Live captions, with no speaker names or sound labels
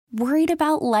Worried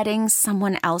about letting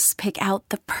someone else pick out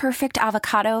the perfect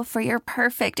avocado for your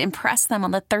perfect impress them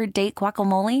on the third date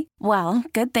guacamole? Well,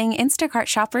 good thing Instacart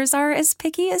shoppers are as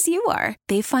picky as you are.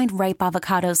 They find ripe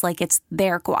avocados like it's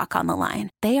their guac on the line.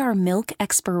 They are milk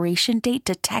expiration date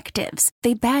detectives.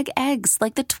 They bag eggs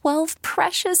like the 12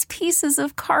 precious pieces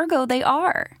of cargo they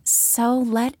are. So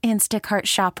let Instacart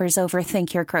shoppers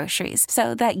overthink your groceries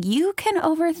so that you can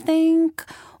overthink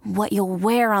what you'll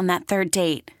wear on that third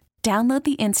date. Download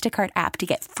the Instacart app to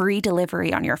get free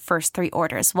delivery on your first 3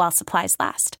 orders while supplies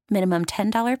last. Minimum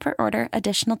 $10 per order.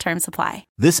 Additional terms apply.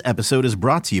 This episode is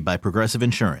brought to you by Progressive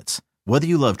Insurance. Whether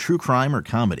you love true crime or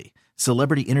comedy,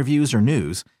 celebrity interviews or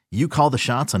news, you call the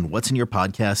shots on what's in your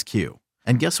podcast queue.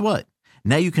 And guess what?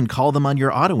 Now you can call them on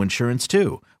your auto insurance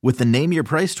too with the Name Your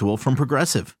Price tool from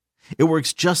Progressive. It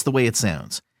works just the way it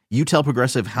sounds. You tell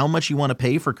Progressive how much you want to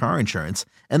pay for car insurance,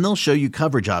 and they'll show you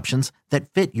coverage options that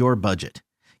fit your budget.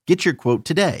 Get your quote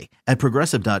today at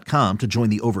Progressive.com to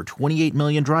join the over 28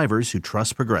 million drivers who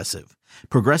trust Progressive.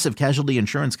 Progressive Casualty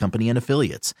Insurance Company and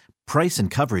Affiliates. Price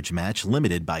and coverage match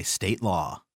limited by state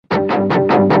law.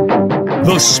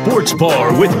 The Sports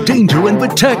Bar with Danger and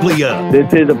Battaglia.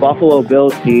 This is a Buffalo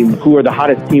Bills team who are the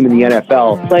hottest team in the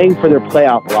NFL playing for their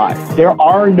playoff lives. There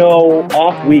are no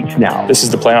off weeks now. This is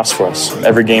the playoffs for us.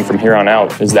 Every game from here on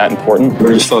out is that important.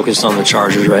 We're just focused on the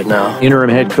Chargers right now.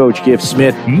 Interim head coach Giff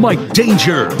Smith. Mike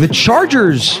Danger. The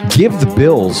Chargers give the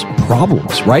Bills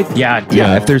problems, right? Yeah.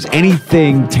 If there's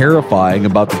anything terrifying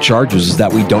about the Chargers is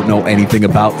that we don't know anything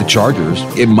about the Chargers.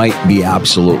 It might be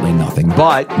absolutely nothing,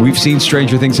 but we've seen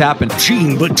stranger things happen.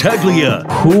 Gene Battaglia.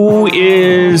 Who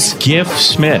is Giff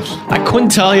Smith? I couldn't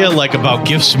tell you about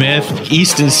Giff Smith,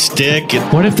 Easton Stick.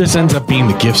 What if this ends up being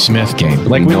the Giff Smith game?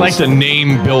 We like to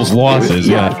name Bill's losses.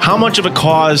 Yeah. How much of a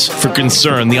cause for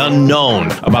concern, the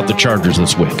unknown about the Chargers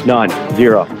this week? None.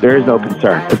 Zero. There is no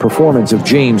concern. The performance of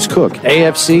James Cook,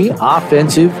 AFC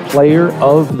Offensive Player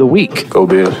of the Week. Go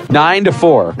Bills.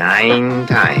 9-4. 9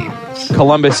 times.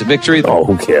 Columbus victory. Oh,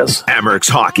 who cares? Amerks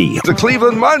Hockey. The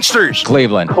Cleveland Monsters.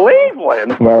 Cleveland.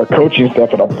 Our coaching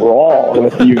staff at a brawl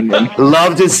with the union.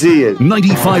 Love to see it.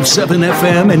 95.7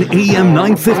 FM and AM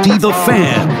 950 The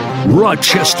Fan.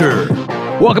 Rochester.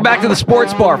 Welcome back to the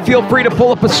Sports Bar. Feel free to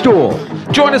pull up a stool.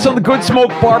 Join us on the Good Smoke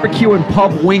Barbecue and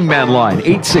Pub Wingman line,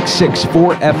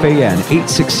 866-4FAN,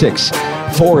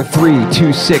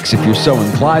 866-4326 if you're so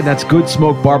inclined. That's Good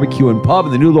Smoke Barbecue and Pub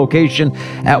in the new location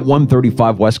at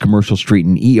 135 West Commercial Street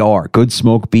in ER,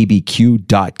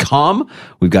 goodsmokebbq.com.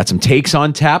 We've got some takes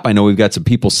on tap. I know we've got some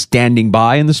people standing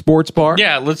by in the Sports Bar.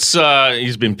 Yeah, let's,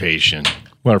 he's been patient.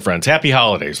 Well, our friends, happy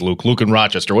holidays, Luke. Luke in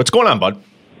Rochester. What's going on, bud?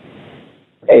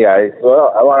 Hey, guys.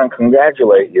 Well, I want to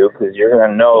congratulate you because you're going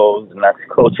to know the next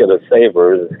coach of the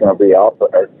Sabres is going to be out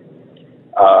there.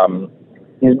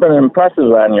 He's been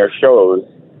impressive on your shows,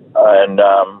 and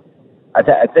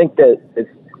I think that it's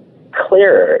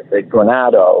clear that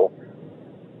Granato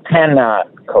cannot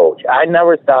coach. I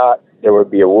never thought there would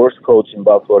be a worse coach in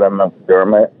Buffalo than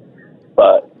McDermott,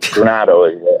 but Granato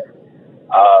is it.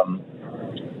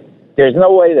 There's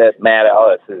no way that Matt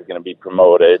Ellis is going to be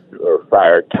promoted or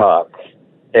fired Tuck,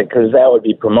 because that would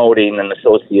be promoting an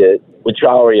associate, which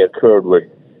already occurred with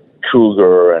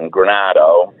Kruger and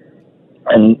Granato.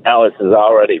 And Ellis is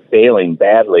already failing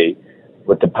badly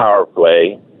with the power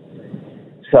play.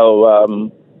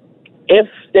 So if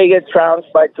they get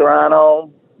trounced by Toronto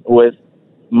with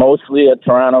mostly a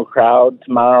Toronto crowd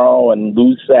tomorrow and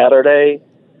lose Saturday,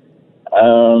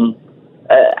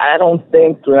 I don't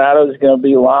think Granato is going to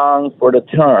be long for the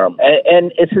term.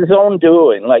 And it's his own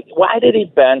doing. Why did he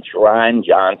bench Ryan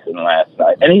Johnson last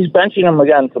night? And he's benching him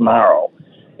again tomorrow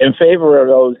in favor of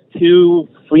those 2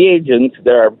 free agents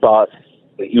that are busts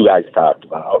that you guys talked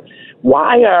about.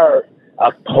 Why are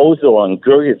Pozo and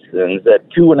Gergensons at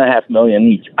 $2.5 million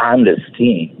each on this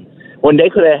team when they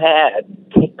could have had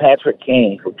Patrick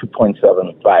Kane for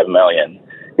 $2.75 million?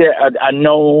 They're a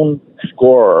known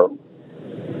scorer.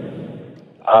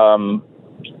 No,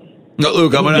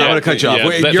 Luke, I'm gonna cut you off.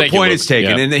 Your point is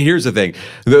taken, and then here's the thing: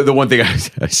 the one thing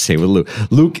I say with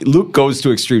Luke goes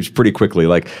to extremes pretty quickly.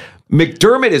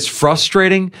 McDermott is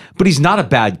frustrating, but he's not a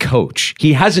bad coach.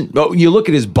 He hasn't. You look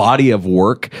at his body of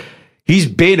work; he's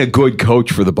been a good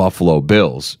coach for the Buffalo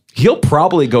Bills. He'll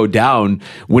probably go down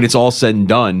when it's all said and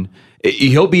done.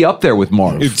 He'll be up there with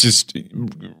Marv. It's just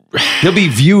he'll be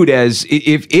viewed as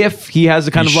if he has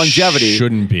the kind of longevity. He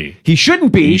shouldn't be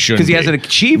because he hasn't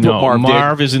achieved what Marv did.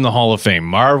 Marv is in the Hall of Fame.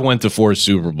 Marv went to 4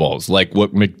 Super Bowls. Like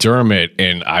what McDermott,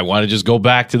 and I want to just go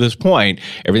back to this point.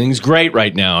 Everything's great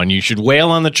right now, and you should wail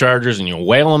on the Chargers, and you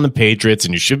wail on the Patriots,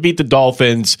 and you should beat the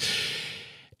Dolphins.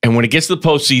 And when it gets to the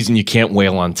postseason, you can't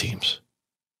wail on teams.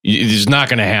 It's not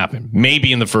going to happen.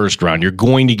 Maybe in the first round. You're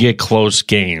going to get close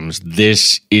games.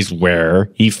 This is where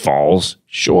he falls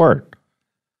short.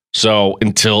 So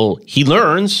until he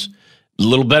learns a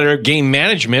little better game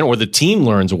management or the team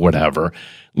learns or whatever,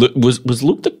 was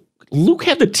Luke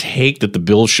had the take that the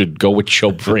Bills should go with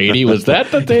Joe Brady. Was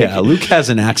that the thing? Yeah, Luke has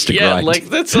an axe to grind.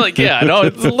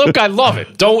 Luke, I love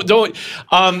it. Don't.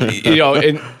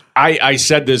 And I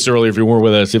said this earlier. If you weren't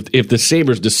with us, if the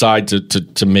Sabres decide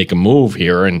to make a move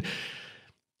here, and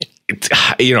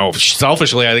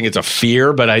selfishly, I think it's a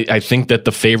fear, but I think that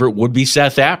the favorite would be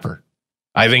Seth Apper.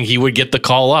 I think he would get the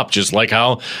call up, just like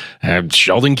how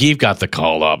Sheldon Keefe got the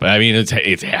call up. I mean,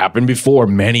 it's happened before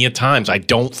many a times. I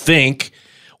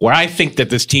think that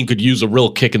this team could use a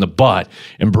real kick in the butt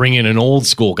and bring in an old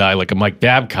school guy like a Mike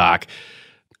Babcock.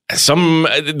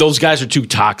 Those guys are too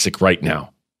toxic right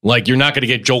now. Like, you're not going to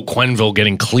get Joel Quenneville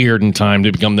getting cleared in time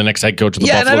to become the next head coach of the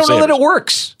Buffalo Sabres. Yeah, and I don't know that it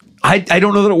works. I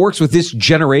don't know that it works with this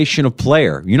generation of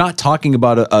player. You're not talking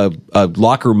about a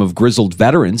locker room of grizzled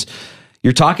veterans.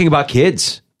 You're talking about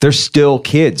kids. They're still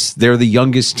kids. They're the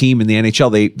youngest team in the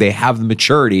NHL. They have the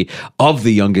maturity of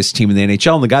the youngest team in the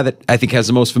NHL. And the guy that I think has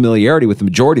the most familiarity with the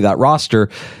majority of that roster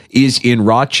is in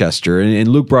Rochester. And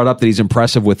Luke brought up that he's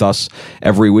impressive with us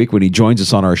every week when he joins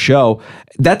us on our show.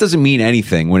 That doesn't mean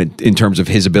anything in terms of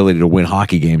his ability to win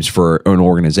hockey games for an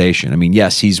organization. I mean,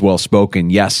 yes, he's well-spoken.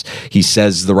 Yes, he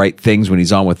says the right things when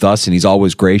he's on with us, and he's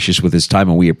always gracious with his time,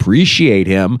 and we appreciate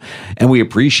him, and we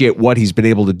appreciate what he's been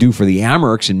able to do for the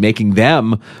Amerks and making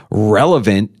them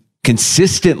relevant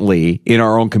consistently in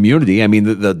our own community. I mean,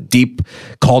 the deep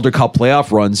Calder Cup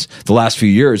playoff runs the last few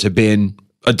years have been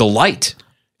a delight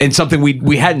and something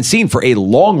we hadn't seen for a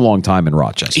long, long time in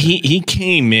Rochester. He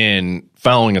came in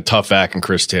following a tough act in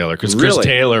Chris Taylor, because Chris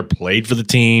Taylor played for the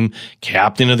team,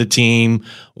 captain of the team,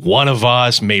 one of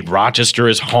us, made Rochester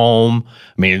his home.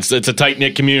 I mean, it's a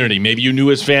tight-knit community. Maybe you knew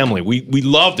his family. We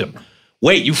loved him.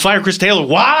 Wait, you fired Chris Taylor?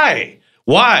 Why?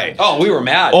 Oh, we were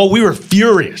mad. Oh, we were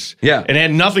furious. Yeah. And it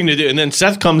had nothing to do. And then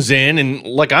Seth comes in and,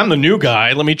 like, I'm the new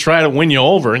guy. Let me try to win you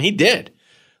over. And he did.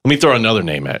 Let me throw another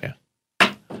name at you.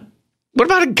 What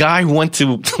about a guy who went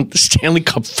to the Stanley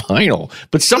Cup final,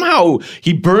 but somehow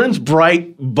he burns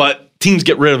bright, but teams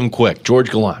get rid of him quick? George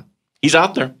Gallant. He's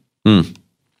out there.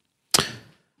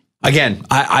 Again,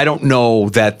 I don't know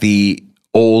that the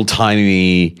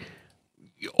old-timey,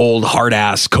 old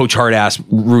hard-ass, coach hard-ass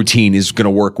routine is going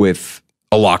to work with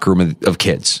a locker room of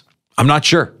kids. I'm not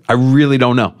sure. I really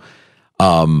don't know.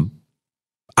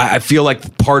 I feel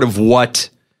like part of what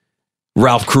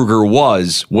Ralph Kruger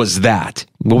was that.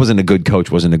 Wasn't a good coach,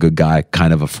 wasn't a good guy,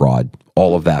 kind of a fraud.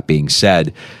 All of that being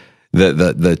said,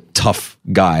 the tough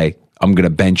guy, I'm going to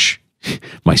bench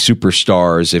my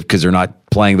superstars because they're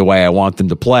not playing the way I want them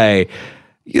to play.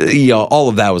 All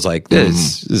of that was like,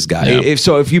 this guy. Yeah.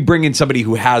 If you bring in somebody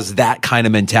who has that kind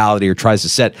of mentality or tries to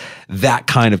set that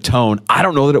kind of tone, I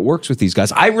don't know that it works with these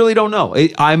guys. I really don't know.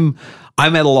 I'm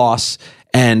at a loss.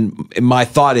 And my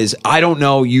thought is, I don't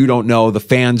know, you don't know, the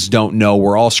fans don't know.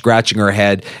 We're all scratching our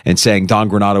head and saying Don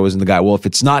Granato isn't the guy. Well, if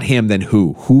it's not him, then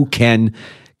who? Who can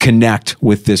connect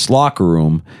with this locker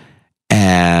room?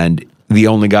 And the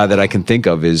only guy that I can think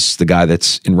of is the guy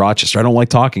that's in Rochester. I don't like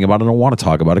talking about it. I don't want to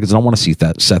talk about it because I don't want to see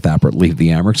that Seth Appert leave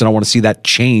the Amerks. I don't want to see that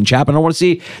change happen. I don't want to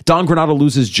see Don Granato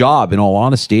lose his job, in all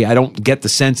honesty. I don't get the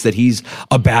sense that he's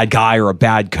a bad guy or a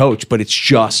bad coach, but it's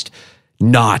just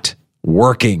not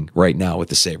working right now with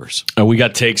the Sabres. We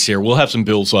got takes here. We'll have some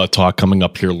Bills talk coming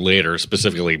up here later,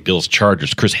 specifically Bills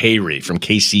Chargers. Chris Hayrie from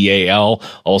KCAL,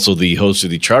 also the host of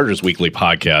the Chargers Weekly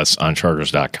podcast on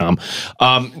Chargers.com.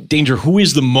 Danger, who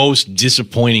is the most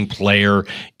disappointing player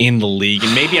in the league?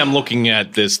 And maybe I'm looking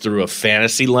at this through a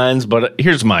fantasy lens, but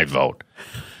here's my vote.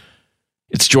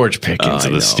 It's George Pickens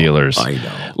of the Steelers. I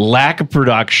know. Lack of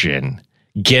production,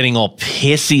 getting all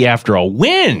pissy after a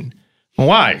win.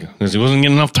 Why? Because he wasn't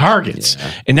getting enough targets.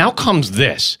 Yeah. And now comes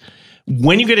this.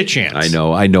 When you get a chance.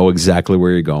 I know exactly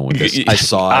where you're going with this. I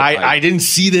saw it. I didn't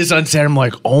see this on Saturday. I'm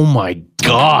like, oh my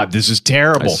God, this is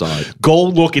terrible. I saw it. Go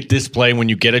look at this play when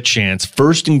you get a chance.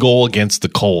 1st and goal against the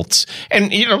Colts.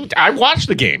 And, I watched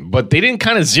the game, but they didn't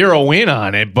kind of zero in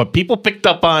on it. But people picked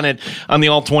up on it on the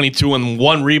All-22 and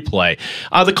one replay.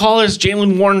 The call is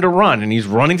Jalen Warren to run, and he's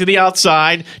running to the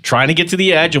outside, trying to get to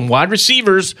the edge. And wide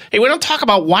receivers, hey, we don't talk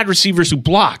about wide receivers who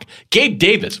block. Gabe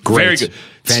Davis, great. Very good.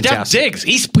 Fantastic. Steph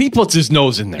Diggs, he puts his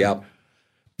nose in there. Yep.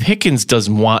 Pickens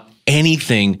doesn't want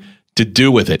anything to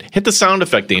do with it. Hit the sound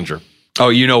effect, Danger. Oh,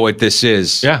 you know what this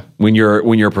is? Yeah. When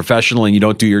you're a professional and you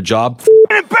don't do your job.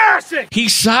 Embarrassing. He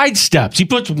sidesteps. He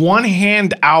puts one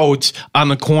hand out on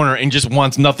the corner and just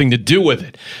wants nothing to do with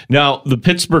it. Now, the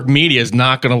Pittsburgh media is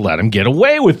not going to let him get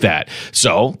away with that.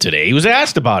 So today he was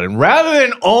asked about it. And rather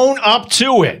than own up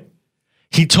to it,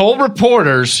 he told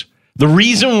reporters the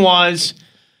reason was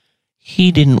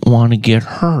he didn't want to get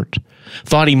hurt.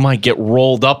 Thought he might get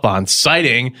rolled up on,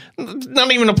 citing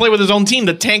not even to play with his own team,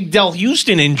 the Tank Dell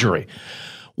Houston injury.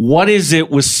 What is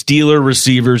it with Steeler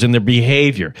receivers and their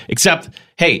behavior? Except,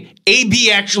 hey,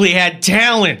 AB actually had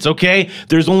talent, okay?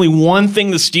 There's only one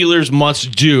thing the Steelers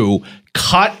must do.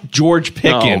 Cut George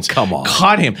Pickens. Oh, come on.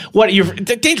 Cut him. What, you're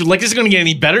dangerous. Like, is it going to get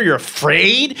any better? You're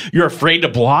afraid? You're afraid to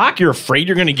block? You're afraid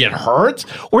you're going to get hurt?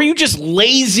 Or are you just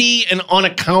lazy and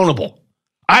unaccountable?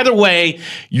 Either way,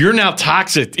 you're now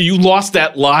toxic. You lost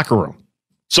that locker room.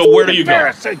 So where do you go?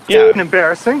 Embarrassing. Yeah.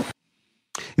 Embarrassing.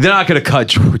 They're not going to cut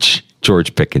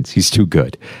George Pickens. He's too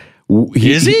good.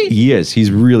 Is he? He is.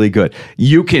 He's really good.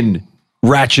 You can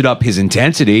ratchet up his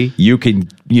intensity. You can,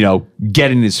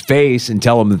 get in his face and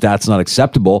tell him that that's not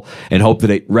acceptable and hope that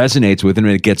it resonates with him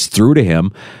and it gets through to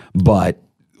him. But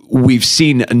we've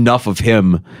seen enough of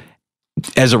him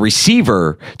as a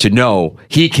receiver to know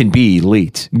he can be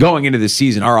elite. Going into the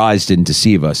season, our eyes didn't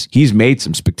deceive us. He's made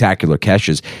some spectacular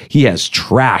catches. He has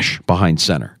trash behind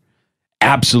center.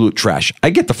 Absolute trash.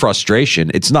 I get the frustration.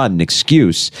 It's not an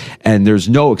excuse, and there's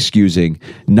no excusing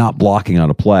not blocking on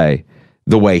a play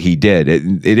the way he did.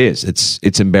 It is.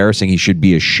 It's embarrassing. He should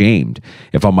be ashamed.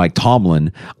 If I'm Mike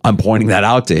Tomlin, I'm pointing that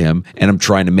out to him, and I'm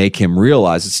trying to make him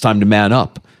realize it's time to man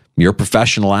up. You're a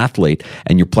professional athlete,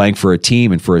 and you're playing for a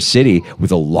team and for a city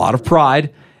with a lot of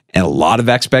pride and a lot of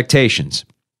expectations.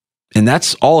 And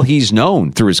that's all he's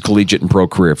known through his collegiate and pro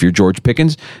career. If you're George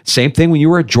Pickens, same thing when you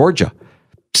were at Georgia.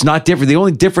 It's not different. The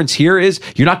only difference here is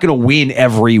you're not going to win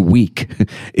every week.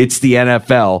 It's the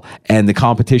NFL, and the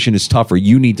competition is tougher.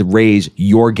 You need to raise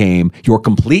your game, your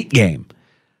complete game.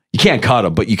 You can't cut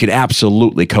him, but you can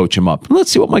absolutely coach him up.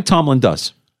 Let's see what Mike Tomlin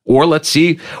does. Or let's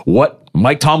see what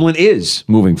Mike Tomlin is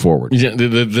moving forward. Yeah,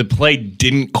 the play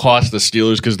didn't cost the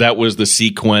Steelers because that was the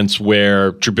sequence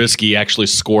where Trubisky actually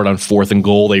scored on 4th and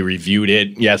goal. They reviewed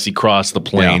it. Yes, he crossed the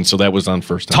plane, so that was on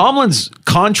first time. Tomlin's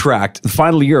contract, the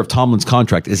final year of Tomlin's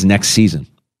contract is next season.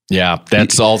 Yeah,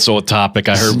 that's also a topic.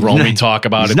 I heard Romy talk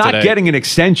about it today. He's not getting an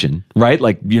extension, right?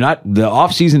 Like, the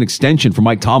offseason extension for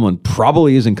Mike Tomlin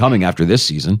probably isn't coming after this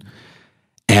season.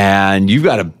 And you've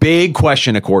got a big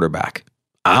question at quarterback.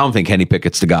 I don't think Kenny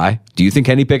Pickett's the guy. Do you think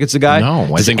Kenny Pickett's the guy?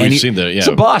 No, I think we've seen the... Yeah. He's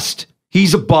a bust.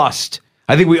 He's a bust.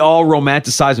 I think we all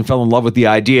romanticized and fell in love with the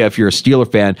idea, if you're a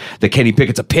Steeler fan, that Kenny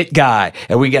Pickett's a pit guy,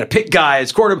 and we get a pit guy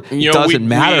as quarterback. It doesn't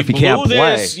matter if he can't play. We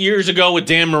blew this years ago with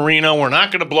Dan Marino. We're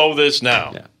not going to blow this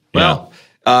now. Yeah. Well,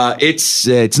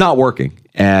 it's not working.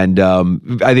 And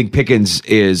I think Pickens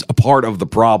is a part of the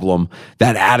problem.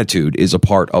 That attitude is a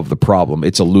part of the problem.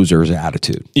 It's a loser's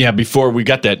attitude. Yeah, before we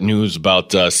got that news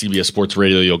about CBS Sports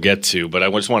Radio you'll get to, but I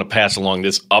just want to pass along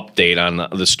this update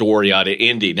on the story out of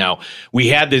Indy. Now, we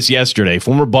had this yesterday.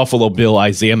 Former Buffalo Bill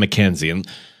Isaiah McKenzie. And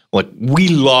look, we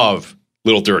love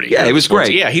Lil Dirty. Yeah, he was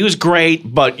great. Yeah, he was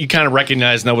great, but you kind of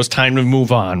recognize now it was time to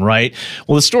move on, right?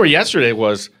 Well, the story yesterday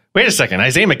was... Wait a second.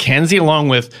 Isaiah McKenzie, along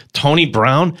with Tony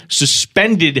Brown,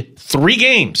 suspended 3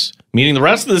 games, meaning the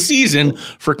rest of the season,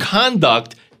 for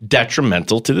conduct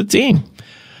detrimental to the team.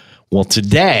 Well,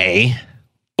 today,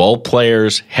 both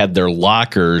players had their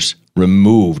lockers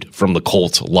removed from the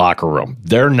Colts locker room.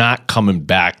 They're not coming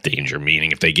back, danger,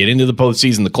 meaning if they get into the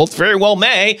postseason, the Colts very well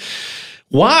may.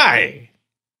 Why?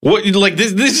 What, like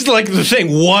this is like the thing.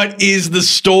 What is the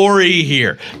story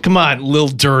here? Come on, Lil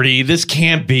Dirty. This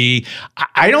can't be.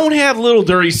 I don't have Lil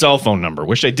Dirty's cell phone number.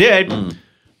 Wish I did,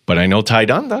 but I know Ty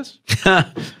Dunn does. All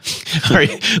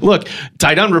right, look,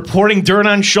 Ty Dunn reporting dirt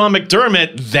on Sean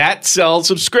McDermott. That sells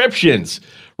subscriptions.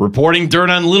 Reporting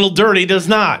dirt on Lil Dirty does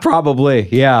not. Probably,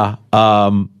 yeah.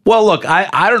 Well, look,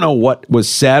 I don't know what was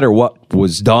said or what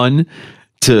was done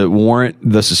to warrant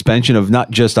the suspension of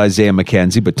not just Isaiah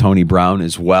McKenzie, but Tony Brown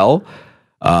as well.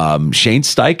 Shane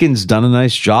Steichen's done a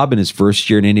nice job in his first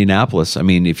year in Indianapolis. I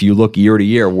mean, if you look year to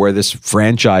year where this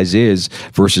franchise is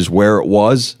versus where it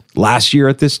was last year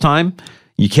at this time,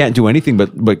 you can't do anything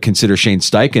but consider Shane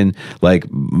Steichen like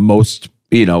most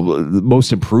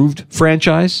improved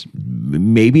franchise,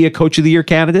 maybe a coach of the year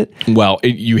candidate. Well,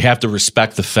 you have to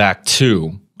respect the fact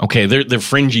too. Okay, they're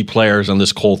fringy players on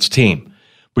this Colts team.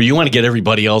 But you want to get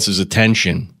everybody else's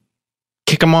attention,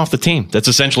 kick them off the team. That's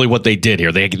essentially what they did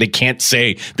here. They can't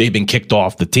say they've been kicked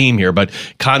off the team here, but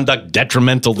conduct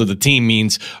detrimental to the team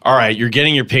means, all right, you're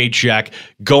getting your paycheck,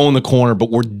 go in the corner,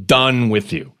 but we're done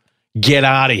with you. Get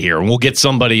out of here, and we'll get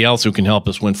somebody else who can help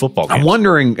us win football games. I'm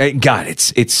wondering, God,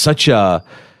 it's such a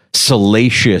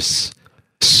salacious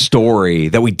story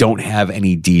that we don't have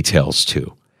any details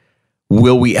to.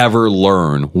 Will we ever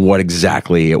learn what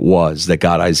exactly it was that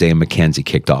got Isaiah McKenzie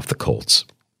kicked off the Colts?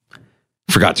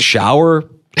 Forgot to shower,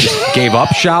 just gave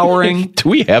up showering. Do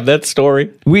we have that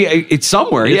story? It's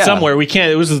somewhere. It's somewhere. We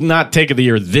can't. It was not take of the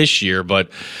year this year,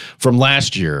 but from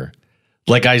last year.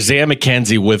 Like Isaiah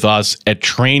McKenzie with us at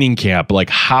training camp, like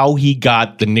how he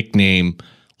got the nickname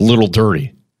Lil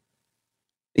Dirty.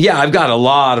 Yeah, I've got a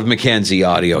lot of McKenzie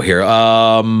audio here.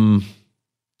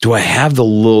 Do I have the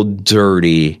Lil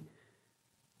Dirty?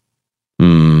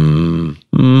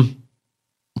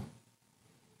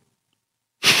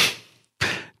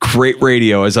 Great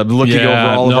radio as I'm looking over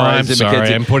all of our Isaiah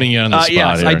McKenzie. I'm putting you on the spot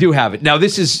yes, here. I do have it. Now,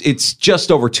 it's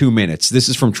just over 2 minutes. This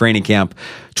is from training camp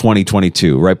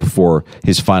 2022, right before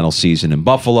his final season in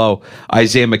Buffalo.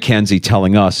 Isaiah McKenzie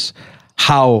telling us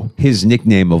how his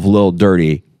nickname of Lil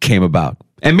Dirty came about.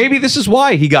 And maybe this is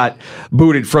why he got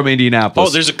booted from Indianapolis.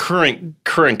 Oh, there's a current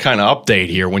kind of update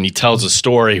here when he tells a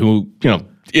story who,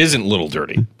 isn't Lil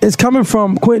Dirty. It's coming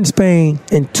from Quentin Spain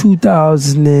in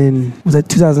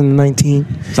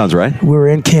 2019? Sounds right. We were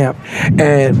in camp,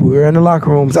 and we were in the locker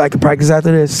rooms. I could practice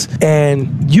after this,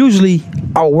 and usually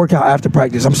I'll work out after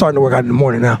practice. I'm starting to work out in the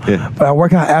morning now, but I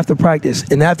work out after practice,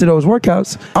 and after those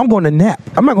workouts, I'm going to nap.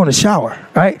 I'm not going to shower,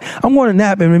 right? I'm going to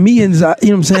nap, and in meetings, you know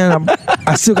what I'm saying?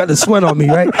 I still got the sweat on me,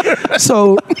 right?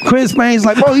 So Quentin Spain's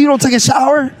like, bro, you don't take a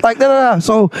shower? Like, da-da-da.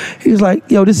 So he was like,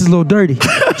 yo, this is Lil Dirty.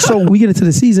 So we get into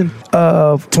the season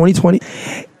of 2020,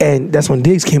 and that's when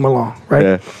Diggs came along, right?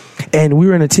 Yeah. And we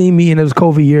were in a team meeting. It was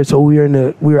COVID year, so we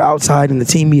were outside in the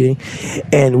team meeting,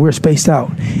 and we were spaced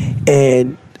out.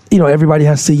 And everybody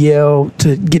has to yell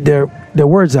to get their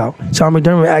words out. Sean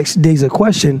McDermott asked Diggs a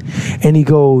question, and he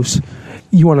goes,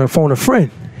 "You want to phone a friend?"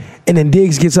 And then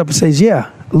Diggs gets up and says, "Yeah,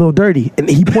 Lil Dirty." And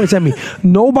he points at me.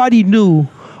 Nobody knew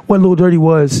what Lil Dirty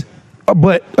was,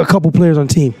 but a couple players on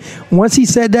the team. Once he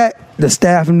said that, the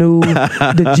staff knew,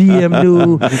 the GM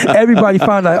knew, everybody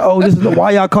found out, oh, this is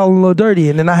why y'all call him Lil Dirty.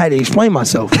 And then I had to explain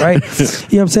myself, right? You know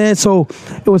what I'm saying? So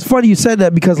it was funny you said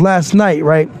that because last night,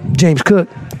 right, Lil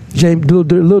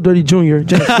Dirty Jr.,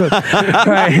 James Cook,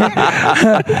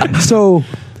 right? So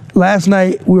last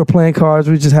night we were playing cards,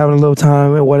 we were just having a little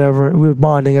time and whatever. We were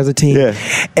bonding as a team. Yeah.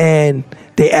 And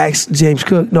they asked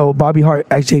Bobby Hart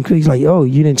asked James Cook, he's like, yo,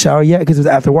 you didn't shower yet? Because it was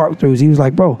after walkthroughs. He was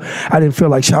like, bro, I didn't feel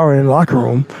like showering in the locker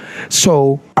room,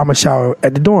 so I'm going to shower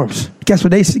at the dorms. Guess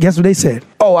what they said?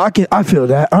 Oh, I feel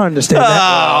that. I understand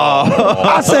that. Oh.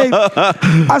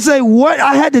 I say, what?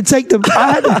 I've bit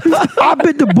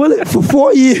the bullet for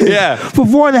 4 years. Yeah. For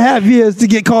 4.5 years to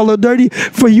get called Lil Dirty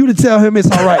for you to tell him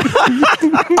it's all right.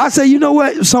 I say, you know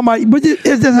what? That's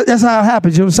how it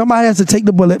happens. Somebody has to take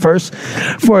the bullet first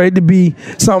for it to be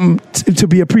something to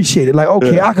be appreciated. Like,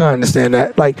 okay, I can understand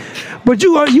that. Like, but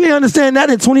you ain't understand that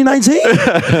in 2019?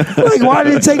 Like, why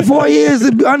did it take 4 years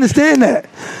to understand that?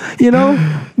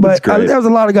 But there's a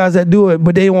lot of guys that do it,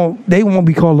 but they won't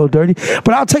be called Lil Dirty.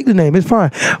 But I'll take the name. It's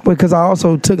fine. Because I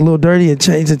also took Lil Dirty and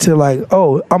changed it to like,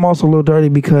 oh, I'm also Lil Dirty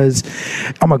because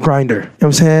I'm a grinder. You know what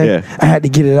I'm saying? Yeah. I had to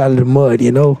get it out of the mud, Yeah.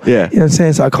 You know what I'm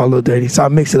saying? So I call Lil Dirty. So I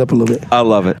mix it up a little bit. I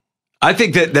love it. I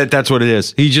think that's what it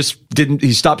is.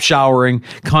 He stopped showering,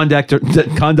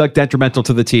 conduct detrimental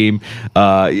to the team.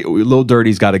 Lil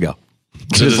Dirty's got to go.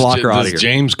 Just lock her out of here.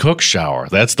 James Cook shower?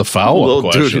 That's the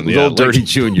follow-up question. Lil Dirty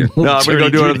Jr. No, I'm going to go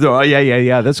do it at the door. Oh,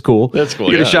 yeah. That's cool. That's cool.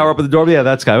 You're going to shower up at the door? Yeah,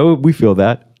 that's kind of, we feel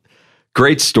that.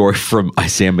 Great story from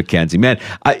Isaiah McKenzie. Man,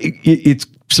 it's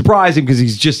surprising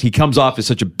because he comes off as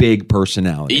such a big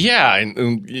personality. Yeah.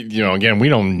 And again, we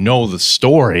don't know the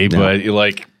story, but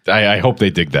I hope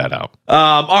they dig that out.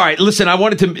 All right, listen, I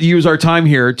wanted to use our time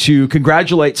here to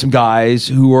congratulate some guys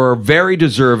who are very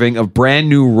deserving of brand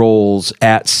new roles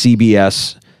at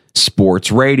CBS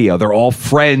Sports Radio. They're all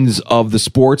friends of the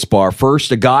Sports Bar.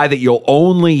 First, a guy that you'll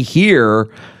only hear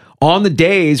on the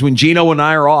days when Gino and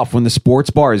I are off, when the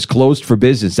Sports Bar is closed for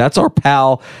business. That's our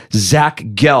pal, Zach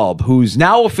Gelb, who's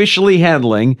now officially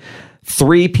handling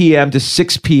 3 p.m. to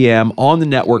 6 p.m. on the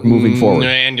network moving forward.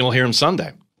 And you'll hear him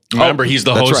Sunday. Remember, he's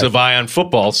the host of Eye on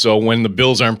Football, so when the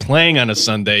Bills aren't playing on a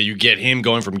Sunday, you get him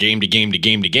going from game to game to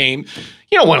game to game.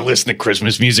 You don't want to listen to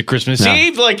Christmas music Christmas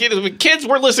Eve. Like, kids,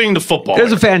 we're listening to football. It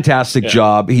was a fantastic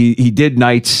job. He did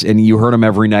nights, and you heard him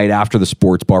every night after the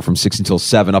Sports Bar from 6 until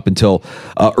 7 up until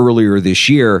earlier this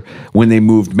year when they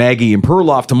moved Maggie and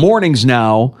Perloff to mornings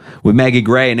now with Maggie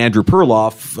Gray and Andrew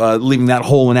Perloff, leaving that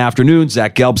hole in afternoons.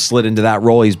 Zach Gelb slid into that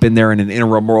role. He's been there in an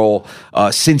interim role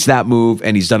since that move,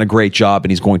 and he's done a great job,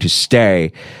 and he's going to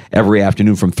stay every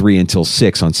afternoon from 3 until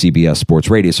 6 on CBS Sports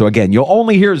Radio. So, again, you'll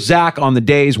only hear Zach on the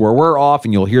days where we're off. off,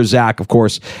 and you'll hear Zach, of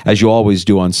course, as you always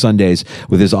do on Sundays,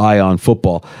 with his eye on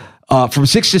football. From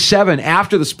 6 to 7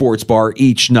 after the sports bar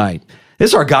each night.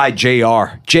 This is our guy,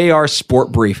 JR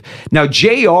Sport Brief. Now,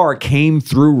 JR came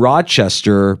through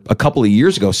Rochester a couple of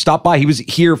years ago, stopped by. He was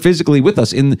here physically with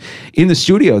us in the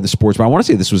studio of the sports bar. I want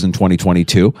to say this was in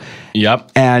 2022.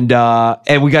 Yep. And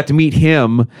we got to meet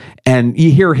him, and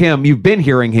you've been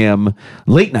hearing him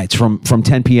late nights from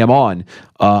 10 p.m. on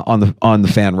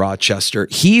the Fan Rochester.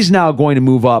 He's now going to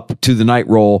move up to the night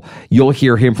role. You'll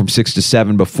hear him from 6 to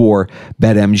 7 before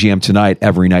BetMGM tonight,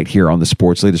 every night here on the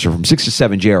Sports Leader. So from 6 to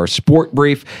 7, JR Sport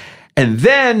Brief. And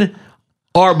then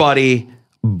our buddy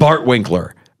Bart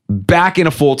Winkler, back in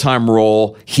a full-time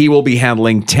role. He will be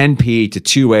handling 10P to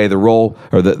 2A, the role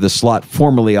or the slot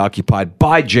formerly occupied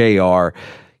by JR.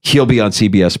 He'll be on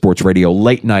CBS Sports Radio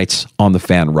late nights on the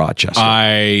Fan Rochester.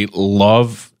 I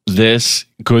love this.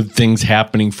 Good things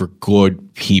happening for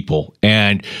good people.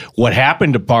 And what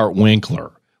happened to Bart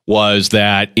Winkler was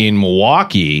that in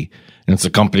Milwaukee, and it's a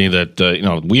company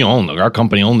that we own. Our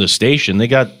company owned this station. They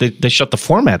shut the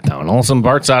format down. All of a sudden,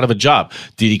 Bart's out of a job.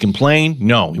 Did he complain?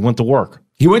 No, he went to work.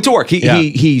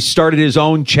 He started his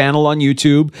own channel on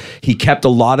YouTube. He kept a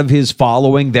lot of his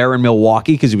following there in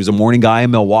Milwaukee because he was a morning guy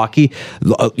in Milwaukee.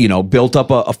 Built up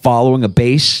a following, a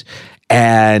base.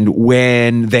 And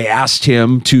when they asked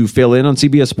him to fill in on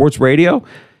CBS Sports Radio,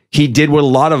 he did what a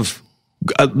lot of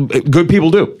good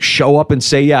people do: show up and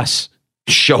say yes.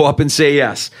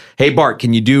 Hey, Bart,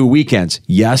 can you do weekends?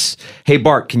 Yes. Hey,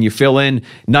 Bart, can you fill in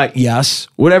night? Yes.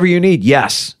 Whatever you need.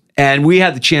 Yes. And we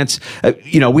had the chance,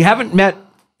 we haven't met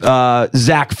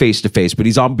Zach face to face, but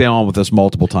he's been on with us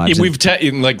multiple times.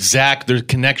 Yeah, Zach, their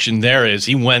connection there is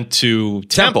he went to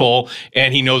Temple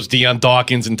and he knows Deion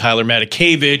Dawkins and Tyler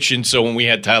Matakevich. And so when we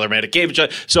had Tyler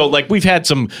Matakevich, we've had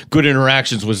some good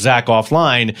interactions with Zach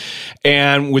offline.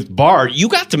 And with Bart, you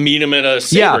got to meet him at a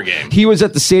Sabre game. He was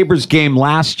at the Sabres game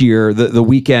last year, the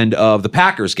weekend of the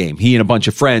Packers game. He and a bunch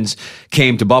of friends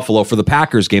came to Buffalo for the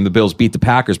Packers game. The Bills beat the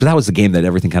Packers, but that was the game that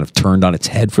everything kind of turned on its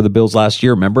head for the Bills last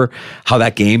year. Remember how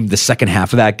that game, the second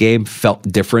half of that game, felt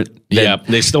different?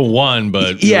 They still won,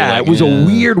 but it was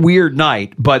a weird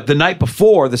night. But the night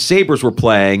before, the Sabres were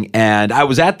playing, and I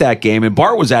was at that game, and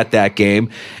Bart was at that game,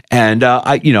 and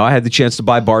I had the chance to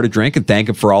buy Bart a drink and thank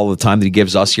him for all of the time that he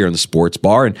gives us here in the sports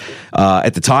bar. And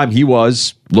at the time, he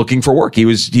was looking for work. He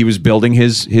was building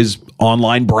his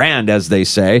online brand, as they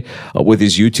say, with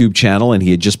his YouTube channel, and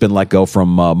he had just been let go from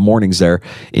mornings there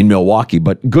in Milwaukee.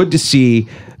 But good to see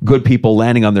good people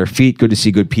landing on their feet. Good to see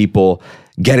good people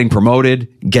getting promoted,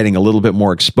 getting a little bit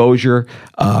more exposure.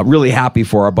 Really happy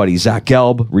for our buddy Zach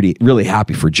Gelb. Really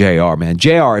happy for JR, man.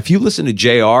 JR, if you listen to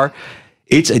JR,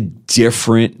 it's a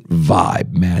different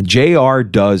vibe, man. JR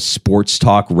does sports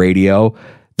talk radio.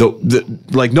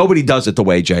 Nobody does it the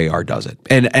way JR does it.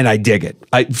 And I dig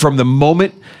it. From the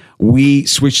moment we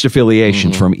switched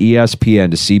affiliation from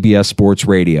ESPN to CBS Sports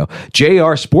Radio,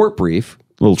 JR Sport Brief,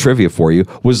 a little trivia for you,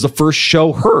 was the first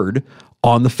show heard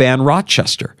on the Fan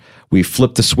Rochester. We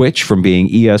flipped the switch from being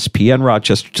ESPN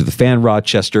Rochester to the Fan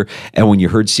Rochester, and when you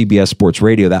heard CBS Sports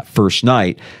Radio that first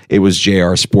night, it was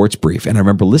JR Sports Brief. And I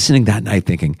remember listening that night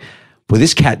thinking, well,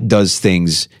 this cat does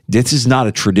things. This is not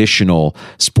a traditional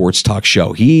sports talk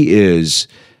show. He is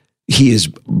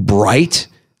bright,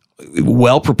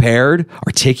 well prepared,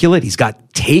 articulate. He's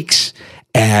got takes,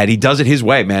 and he does it his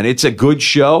way, man. It's a good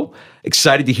show.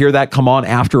 Excited to hear that come on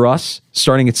after us,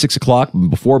 starting at 6 o'clock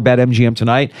before BetMGM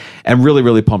tonight, and really,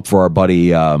 really pumped for our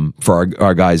buddy, for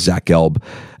our guys Zach Gelb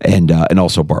and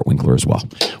also Bart Winkler as well.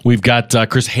 We've got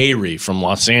Chris Hayrie from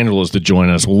Los Angeles to join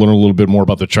us. We'll learn a little bit more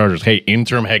about the Chargers. Hey,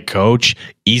 interim head coach,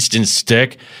 Easton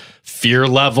Stick, fear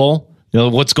level.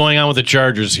 What's going on with the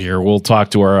Chargers here? We'll talk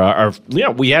to our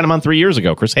we had him on 3 years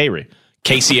ago, Chris Hayrie,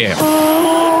 KCAM.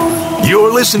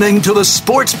 You're listening to the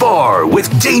Sports Bar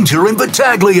with Danger and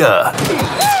Battaglia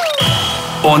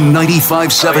on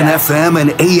 95.7 FM and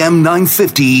AM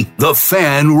 950, The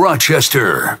Fan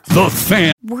Rochester. The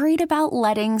Fan. Worried about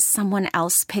letting someone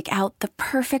else pick out the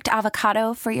perfect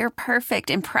avocado for your perfect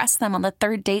impress them on the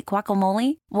third date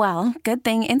guacamole? Well, good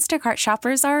thing Instacart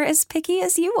shoppers are as picky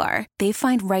as you are. They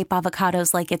find ripe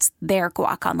avocados like it's their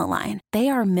guac on the line. They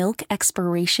are milk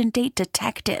expiration date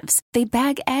detectives. They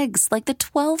bag eggs like the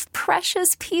 12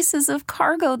 precious pieces of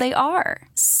cargo they are.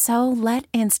 So let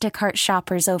Instacart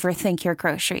shoppers overthink your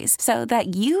groceries so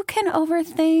that you can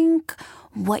overthink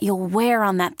what you'll wear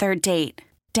on that third date.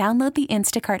 Download the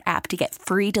Instacart app to get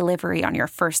free delivery on your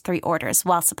first 3 orders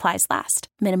while supplies last.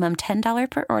 Minimum $10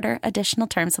 per order. Additional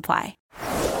terms apply.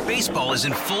 Baseball is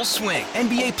in full swing.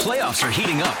 NBA playoffs are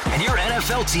heating up, and your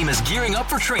NFL team is gearing up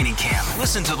for training camp.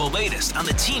 Listen to the latest on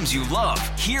the teams you love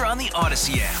here on the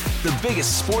Odyssey app. The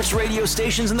biggest sports radio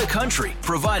stations in the country,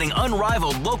 providing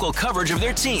unrivaled local coverage of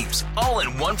their teams, all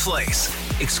in one place.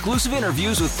 Exclusive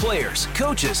interviews with players,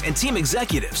 coaches, and team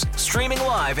executives, streaming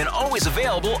live and always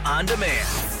available on demand.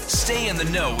 Stay in the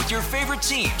know with your favorite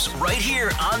teams right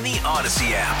here on the Odyssey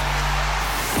app.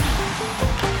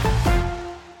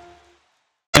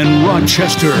 And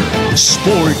Rochester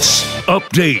Sports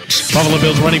Update. Buffalo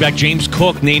Bills running back James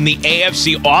Cook named the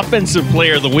AFC Offensive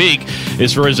Player of the Week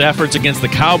is for his efforts against the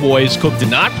Cowboys. Cook did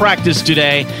not practice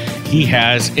today. He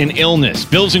has an illness.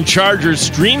 Bills and Chargers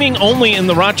streaming only in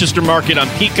the Rochester market on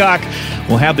Peacock.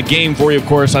 We'll have the game for you, of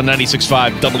course, on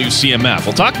 96.5 WCMF.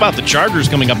 We'll talk about the Chargers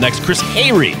coming up next. Chris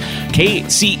Hayre,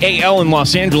 KCAL in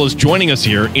Los Angeles, joining us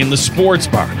here in the Sports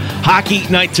Bar. Hockey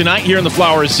night tonight here in the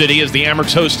Flower City as the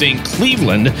Amerks hosting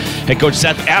Cleveland. Head coach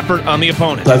Seth Appert on the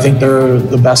opponent. I think they're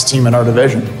the best team in our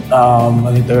division.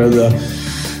 I think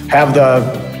have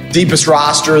the deepest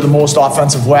roster, the most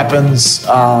offensive weapons,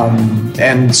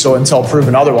 and so until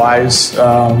proven otherwise,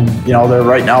 they're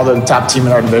right now the top team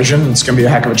in our division. It's going to be a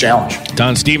heck of a challenge.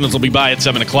 Don Stevens will be by at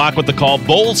 7 o'clock with the call.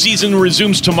 Bowl season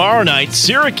resumes tomorrow night.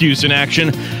 Syracuse in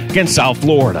action against South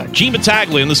Florida. Gene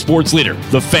Battaglia and the sports leader,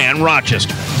 the Fan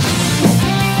Rochester.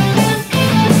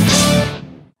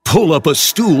 Pull up a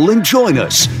stool and join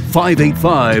us.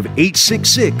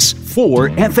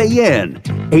 585-866-4FAN.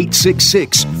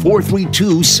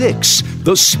 866-4326.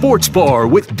 The Sports Bar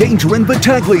with Danger and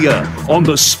Battaglia on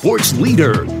the Sports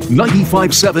Leader.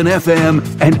 95.7 FM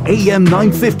and AM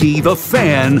 950, The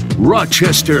Fan,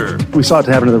 Rochester. We saw it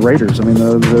happen to the Raiders. I mean,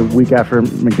 the week after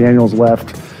McDaniels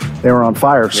left, they were on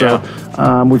fire. So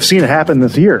we've seen it happen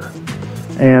this year.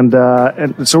 And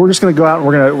so we're just going to go out and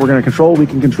we're going to control what we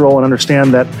can control and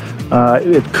understand that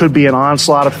it could be an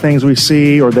onslaught of things we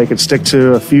see, or they could stick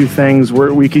to a few things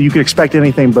where you could expect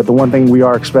anything, but the one thing we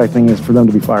are expecting is for them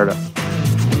to be fired up.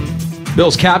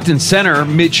 Bills captain center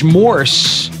Mitch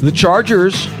Morse. The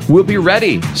Chargers will be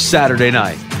ready Saturday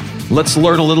night. Let's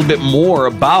learn a little bit more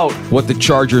about what the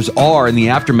Chargers are in the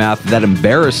aftermath of that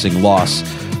embarrassing loss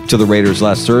to the Raiders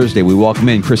last Thursday. We welcome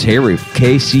in Chris Hayre,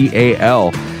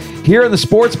 KCAL. Here in the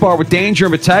Sports Bar with Danger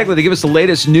and Battaglia to give us the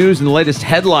latest news and the latest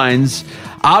headlines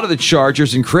out of the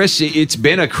Chargers. And Chris, it's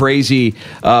been a crazy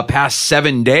past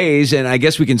 7 days, and I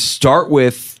guess we can start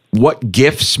with what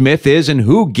Giff Smith is and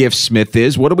who Giff Smith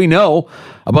is. What do we know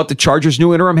about the Chargers'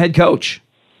 new interim head coach?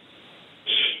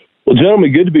 Well,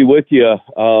 gentlemen, good to be with you.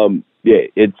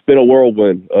 It's been a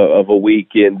whirlwind of a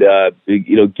week, and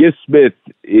Giff Smith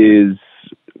is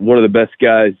one of the best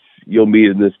guys you'll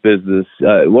meet in this business.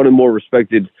 One of the more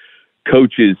respected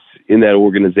coaches in that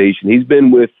organization. He's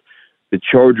been with the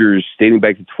Chargers dating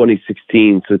back to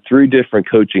 2016, so 3 different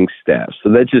coaching staffs. So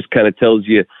that just kind of tells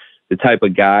you the type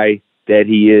of guy that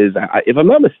he is. If I'm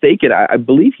not mistaken, I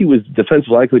believe he was defensive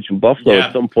line coach in Buffalo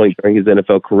at some point during his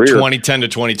NFL career. 2010 to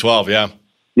 2012, yeah.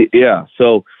 Yeah,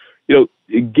 so,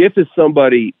 Giff is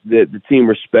somebody that the team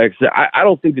respects. I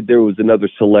don't think that there was another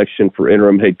selection for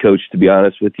interim head coach, to be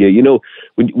honest with you.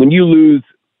 When you lose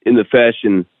in the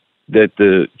fashion that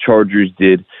the Chargers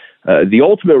did, the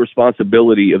ultimate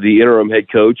responsibility of the interim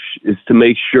head coach is to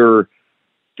make sure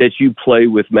that you play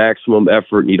with maximum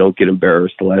effort and you don't get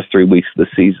embarrassed the last 3 weeks of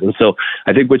the season. So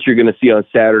I think what you're going to see on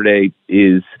Saturday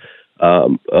is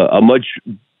a much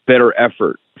better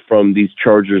effort from these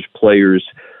Chargers players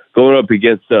going up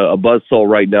against a buzzsaw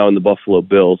right now in the Buffalo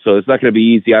Bills. So it's not going to be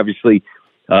easy. Obviously,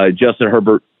 Justin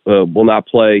Herbert will not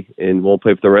play and won't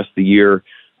play for the rest of the year.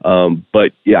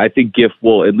 But I think Giff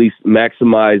will at least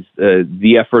maximize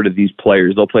the effort of these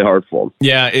players. They'll play hard for him.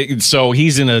 Yeah, so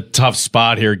he's in a tough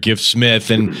spot here, Giff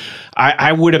Smith. And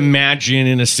I would imagine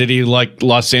in a city like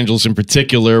Los Angeles in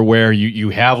particular, where you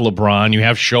have LeBron, you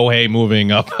have Shohei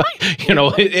moving up,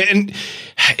 and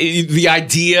the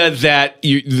idea that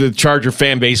the Charger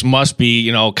fan base must be,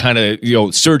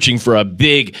 searching for a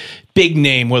big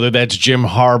name, whether that's Jim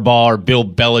Harbaugh or Bill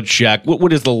Belichick.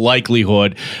 What is the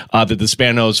likelihood that the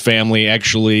Spanos family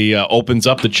actually opens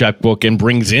up the checkbook and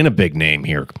brings in a big name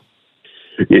here?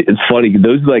 It's funny.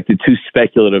 Those are like the 2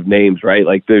 speculative names, right?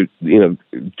 Like Jim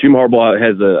Harbaugh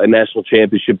has a national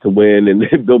championship to win,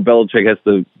 and Bill Belichick has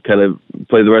to kind of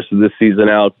play the rest of this season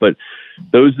out. But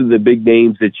those are the big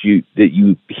names that you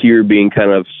hear being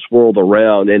kind of swirled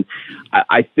around, and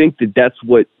I think that's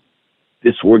what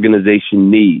this organization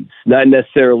needs. Not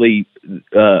necessarily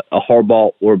a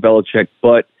Harbaugh or Belichick,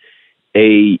 but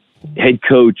a head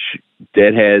coach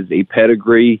that has a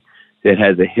pedigree, that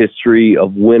has a history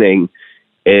of winning,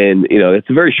 And, it's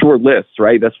a very short list,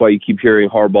 right? That's why you keep hearing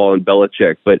Harbaugh and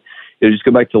Belichick. But just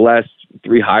go back to the last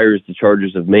 3 hires the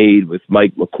Chargers have made with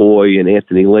Mike McCoy and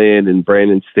Anthony Lynn and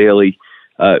Brandon Staley,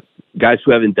 guys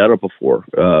who haven't done it before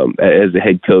as a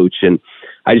head coach. And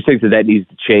I just think that needs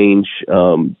to change.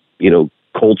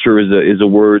 Culture is a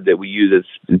word that we use.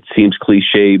 It seems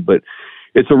cliche, but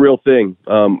it's a real thing.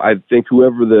 I think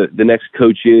whoever the next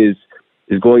coach is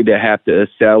going to have to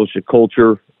establish a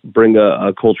culture, bring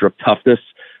a culture of toughness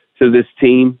to this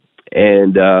team,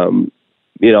 and a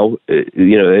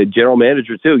general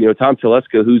manager too. Tom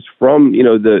Telesco, who's from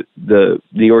the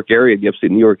New York area, the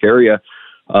upstate New York area.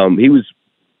 He was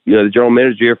the general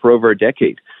manager here for over a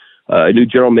decade. A new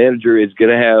general manager is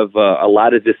going to have a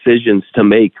lot of decisions to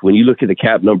make. When you look at the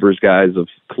cap numbers, guys, of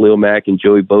Khalil Mack and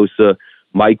Joey Bosa,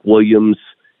 Mike Williams,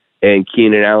 and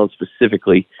Keenan Allen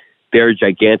specifically, they're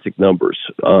gigantic numbers.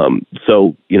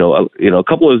 So a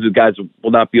couple of those guys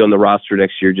will not be on the roster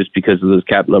next year just because of those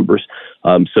cap numbers.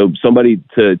 So somebody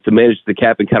to manage the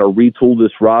cap and kind of retool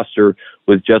this roster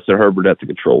with Justin Herbert at the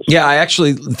controls. Yeah, I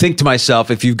actually think to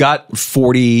myself, if you've got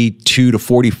 42 to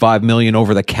 45 million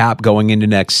over the cap going into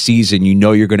next season,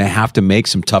 you're going to have to make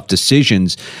some tough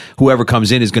decisions. Whoever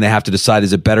comes in is going to have to decide,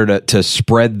 is it better to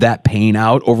spread that pain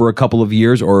out over a couple of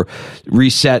years, or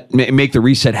make the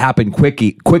reset happen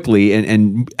quickly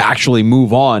and actually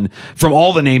move on from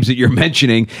all the names that you're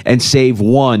mentioning and save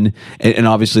one, and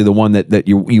obviously the one that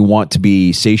you want to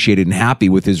be satiated and happy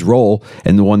with his role,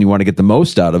 and the one you want to get the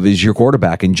most out of is your quarterback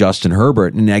in Justin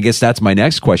Herbert. And I guess that's my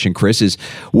next question, Chris, is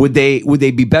would they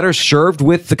be better served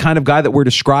with the kind of guy that we're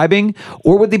describing,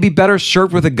 or would they be better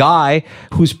served with a guy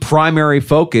whose primary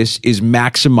focus is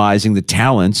maximizing the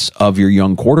talents of your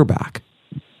young quarterback?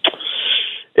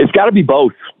 It's got to be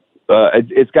both.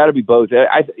 It's got to be both.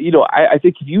 I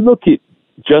think if you look at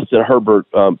Justin Herbert,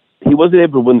 he wasn't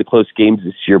able to win the close games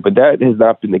this year, but that has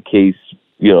not been the case,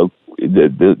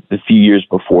 the few years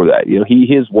before that.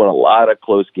 He has won a lot of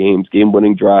close games,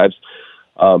 game-winning drives.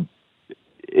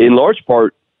 In large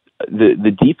part,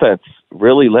 the defense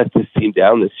really let this team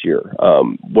down this year.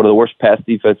 One of the worst pass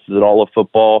defenses in all of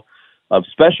football.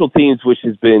 Special teams, which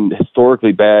has been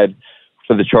historically bad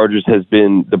for the Chargers, has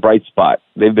been the bright spot.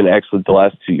 They've been excellent the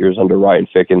last 2 years under Ryan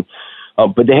Ficken.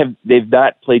 But they've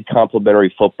not played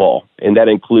complementary football, and that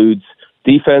includes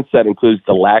defense, that includes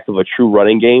the lack of a true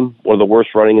running game, one of the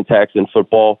worst running attacks in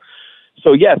football.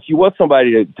 So, yes, you want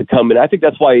somebody to come in. I think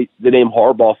that's why the name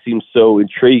Harbaugh seems so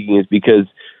intriguing, is because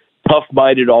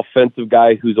tough-minded offensive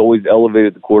guy who's always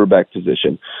elevated the quarterback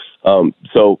position.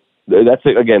 So that's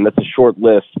a short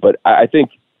list. But I think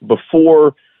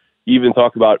before you even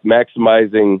talk about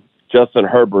maximizing Justin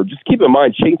Herbert, just keep in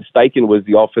mind Shane Steichen was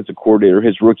the offensive coordinator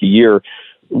his rookie year.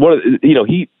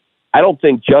 I don't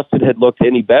think Justin had looked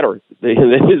any better than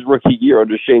his rookie year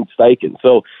under Shane Steichen.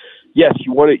 So, yes,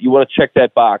 you want to check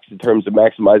that box in terms of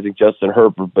maximizing Justin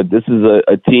Herbert, but this is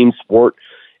a team sport,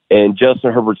 and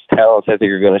Justin Herbert's talents, I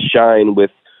think, are going to shine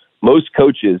with most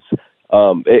coaches.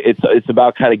 It's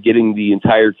about kind of getting the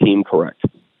entire team correct.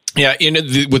 Yeah,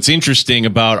 what's interesting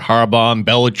about Harbaugh and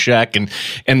Belichick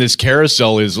and this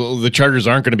carousel is the Chargers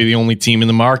aren't going to be the only team in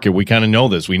the market. We kind of know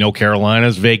this. We know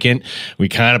Carolina's vacant. We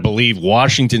kind of believe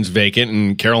Washington's vacant,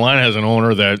 and Carolina has an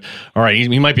owner that, all right,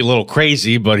 he might be a little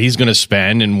crazy, but he's going to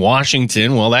spend. And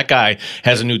Washington, well, that guy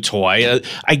has a new toy.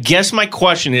 I guess my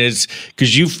question is,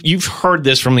 because you've heard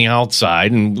this from the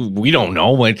outside, and we don't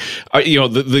know, but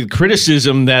the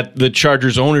criticism that the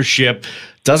Chargers ownership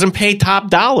doesn't pay top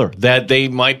dollar, that they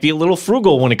might be a little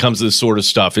frugal when it comes to this sort of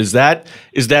stuff. Is that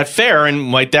fair, and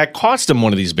might that cost them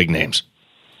one of these big names?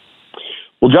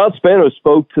 Well, John Spano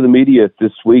spoke to the media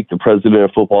this week, the president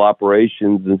of football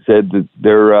operations, and said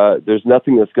that there's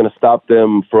nothing that's going to stop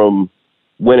them from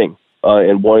winning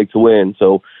and wanting to win.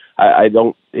 So I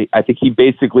think he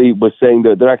basically was saying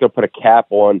that they're not going to put a cap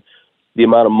on the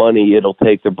amount of money it'll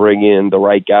take to bring in the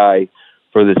right guy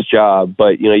for this job.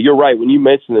 But, you're right. When you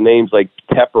mention the names like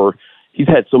Tepper, he's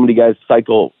had so many guys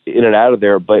cycle in and out of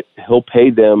there, but he'll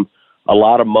pay them a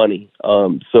lot of money.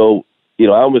 So, I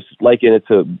almost liken it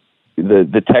to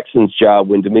the Texans job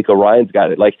when DeMeco Ryans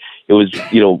got it. Like, it was,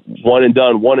 one and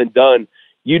done.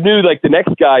 You knew, like, the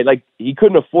next guy, like, he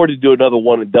couldn't afford to do another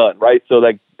one and done, right? So,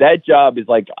 like, that job is,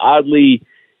 like, oddly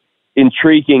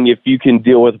intriguing if you can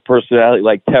deal with a personality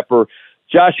like Tepper.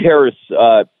 Josh Harris,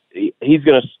 he's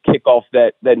going to kick off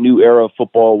that new era of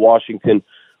football in Washington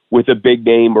with a big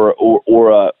name or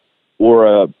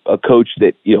a coach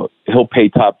that he'll pay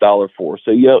top dollar for.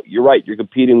 So you're right. You're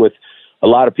competing with a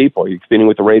lot of people. You're competing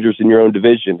with the Raiders in your own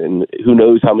division, and who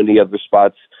knows how many other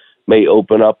spots may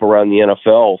open up around the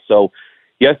NFL. So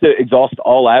you have to exhaust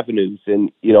all avenues.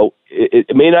 And,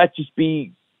 it may not just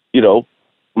be,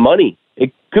 money.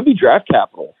 It could be draft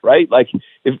capital, right? Like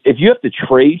if you have to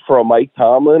trade for a Mike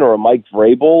Tomlin or a Mike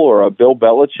Vrabel or a Bill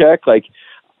Belichick, like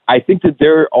I think that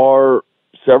there are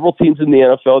several teams in the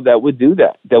NFL that would do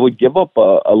that would give up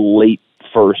a late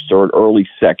first or an early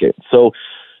second. So,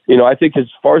 I think as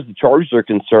far as the Chargers are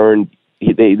concerned,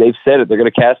 they've said it. They're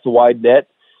going to cast a wide net.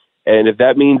 And if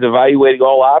that means evaluating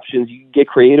all options, you can get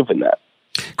creative in that.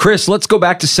 Chris, let's go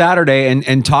back to Saturday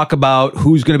and talk about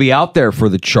who's going to be out there for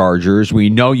the Chargers. We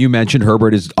know you mentioned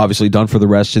Herbert is obviously done for the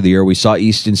rest of the year. We saw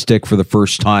Easton Stick for the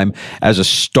first time as a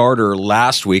starter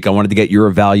last week. I wanted to get your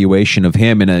evaluation of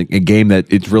him in a game that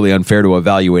it's really unfair to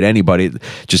evaluate anybody. It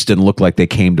just didn't look like they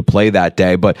came to play that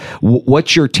day. But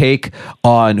what's your take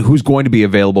on who's going to be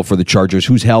available for the Chargers?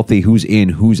 Who's healthy? Who's in?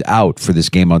 Who's out for this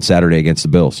game on Saturday against the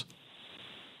Bills?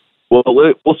 Well,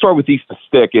 we'll start with Easton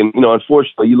Stick. And,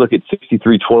 unfortunately, you look at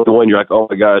 63-21, you're like, oh,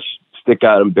 my gosh, Stick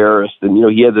got embarrassed. And,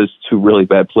 he had those two really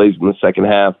bad plays in the second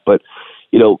half. But,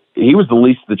 he was the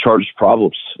least of the Chargers'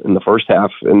 problems in the first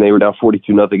half, and they were down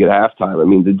 42-0 at halftime. I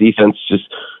mean, the defense just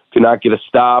could not get a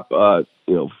stop,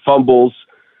 fumbles.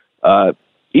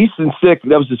 Easton Stick,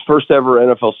 that was his first ever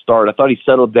NFL start. I thought he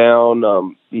settled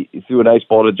down. He threw a nice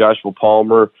ball to Joshua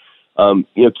Palmer.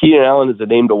 Keenan Allen is a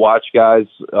name to watch, guys,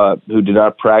 who did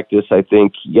not practice, I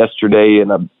think, yesterday.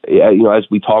 And, as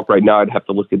we talk right now, I'd have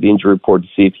to look at the injury report to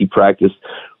see if he practiced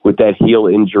with that heel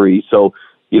injury. So,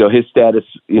 his status,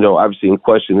 obviously in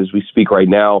question as we speak right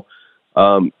now.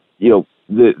 The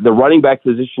running back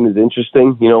position is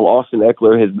interesting. Austin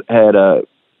Eckler has had a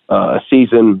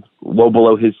season well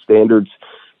below his standards.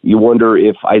 You wonder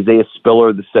if Isaiah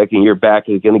Spiller, the second year back,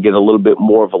 is going to get a little bit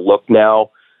more of a look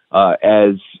now.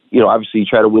 As obviously you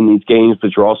try to win these games,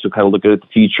 but you're also kind of looking at the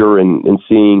future and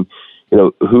seeing,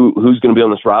 who's going to be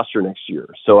on this roster next year.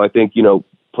 So I think,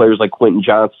 players like Quentin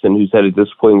Johnston, who's had a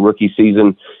disappointing rookie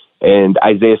season, and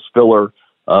Isaiah Spiller,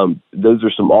 those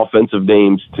are some offensive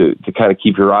names to kind of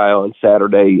keep your eye on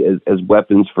Saturday as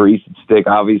weapons for Easton Stick.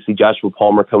 Obviously, Joshua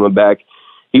Palmer coming back.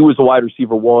 He was the wide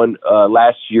receiver one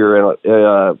last year in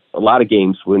a lot of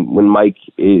games when Mike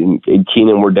and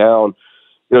Keenan were down.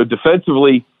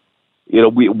 Defensively,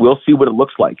 we'll see what it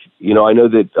looks like. I know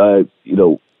that,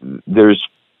 there's,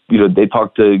 they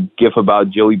talked to Giff about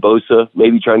Joey Bosa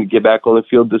maybe trying to get back on the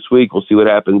field this week. We'll see what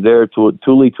happens there.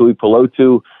 Tuli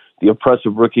Pelotu, the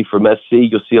impressive rookie from SC,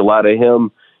 you'll see a lot of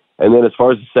him. And then as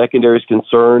far as the secondary is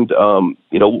concerned,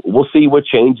 we'll see what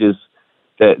changes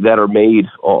that are made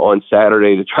on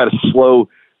Saturday to try to slow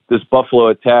this Buffalo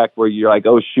attack where you're like,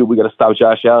 oh, shoot, we got to stop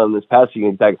Josh Allen in this passing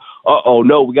attack. Oh,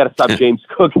 no, we got to stop James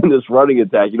Cook in this running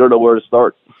attack. You don't know where to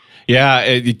start.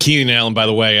 Yeah, Keenan Allen, by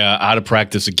the way, out of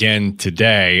practice again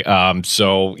today.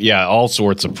 So, yeah, all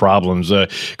sorts of problems.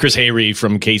 Chris Hayre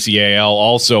from KCAL,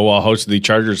 also host of the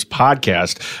Chargers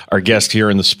podcast, our guest here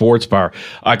in the Sports Bar.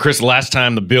 Chris, the last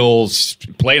time the Bills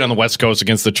played on the West Coast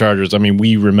against the Chargers, I mean,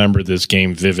 we remember this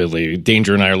game vividly.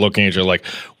 Danger and I are looking at each other like,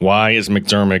 why is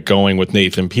McDermott going with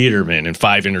Nathan Peterman and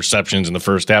 5 interceptions in the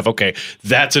first half? Okay,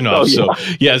 that's enough.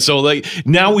 So like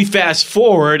now we fast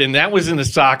forward, and that was in the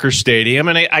soccer stadium,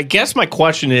 and I guess my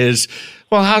question is,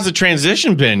 well, how's the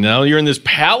transition been? Now you're in this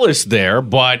palace there,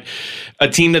 but a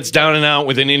team that's down and out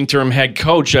with an interim head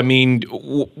coach. I mean,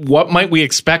 what might we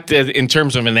expect in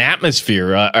terms of an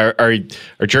atmosphere? Are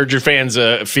Charger fans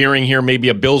fearing here maybe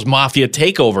a Bills Mafia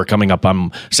takeover coming up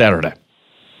on Saturday?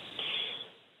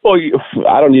 Well,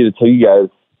 I don't need to tell you guys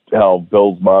how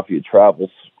Bills Mafia travels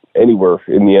anywhere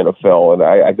in the NFL. And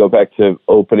I go back to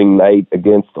opening night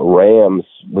against the Rams.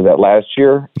 Was that last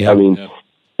year? Yeah, I mean,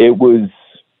 it was,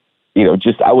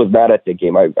 I was not at that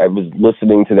game. I was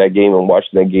listening to that game and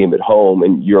watching that game at home,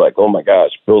 and you're like, oh my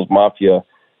gosh, Bills Mafia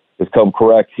has come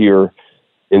correct here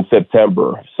in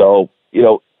September. So,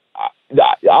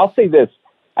 I'll say this.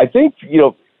 I think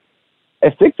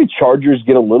the Chargers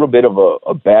get a little bit of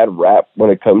a bad rap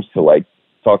when it comes to like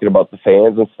talking about the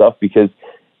fans and stuff, because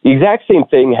the exact same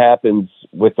thing happens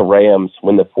with the Rams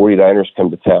when the 49ers come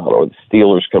to town, or the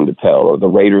Steelers come to town, or the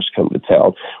Raiders come to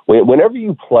town. Whenever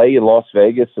you play in Las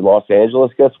Vegas and Los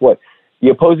Angeles, guess what? The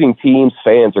opposing team's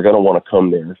fans are going to want to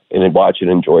come there and watch and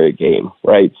enjoy a game,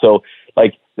 right? So,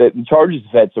 like, the Chargers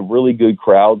have had some really good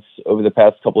crowds over the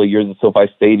past couple of years at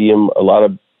SoFi Stadium, a lot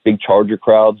of big Charger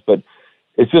crowds, but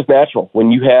it's just natural.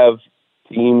 When you have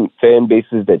team fan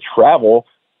bases that travel,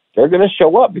 they're going to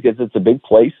show up because it's a big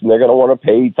place and they're going to want to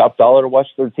pay top dollar to watch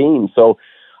their team. So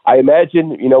I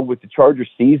imagine, with the Charger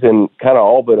season kind of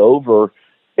all but over,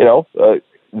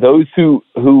 those who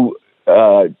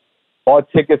bought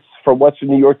tickets from Western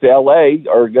New York to LA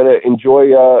are going to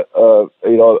enjoy,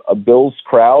 a Bills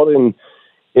crowd. And,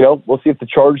 we'll see if the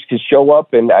Chargers can show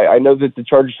up. And I know that the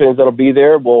Chargers fans that'll be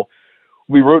there will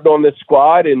be rooting on this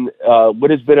squad. And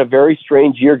what has been a very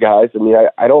strange year, guys. I mean,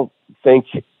 I don't think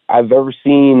I've ever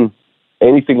seen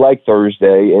anything like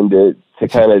Thursday, and to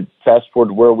kind of fast forward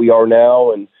to where we are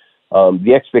now and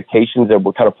the expectations that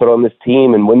were kind of put on this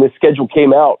team. And when this schedule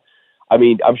came out, I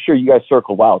mean, I'm sure you guys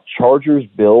circled, wow, Chargers,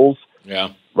 Bills,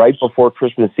 right before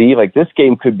Christmas Eve. Like, this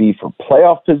game could be for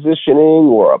playoff positioning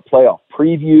or a playoff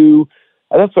preview.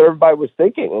 And that's what everybody was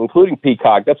thinking, including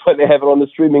Peacock. That's why they have it on the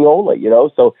streaming only,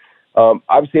 So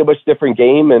obviously a much different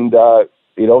game, and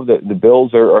the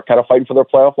Bills are kind of fighting for their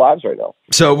playoff lives right now.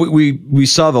 So we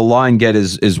saw the line get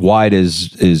as wide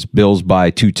as Bills by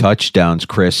 2 touchdowns,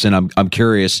 Chris, and I'm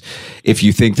curious if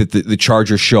you think that the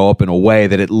Chargers show up in a way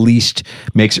that at least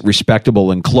makes it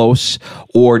respectable and close,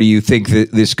 or do you think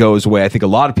that this goes away? I think a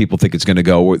lot of people think it's going to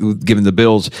go, given the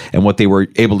Bills and what they were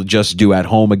able to just do at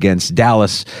home against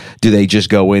Dallas. Do they just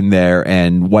go in there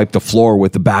and wipe the floor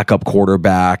with the backup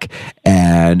quarterback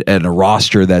and a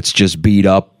roster that's just beat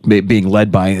up, being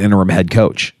led by an interim head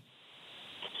coach?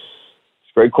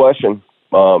 Great question.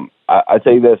 I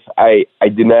tell you this, I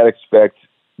did not expect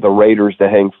the Raiders to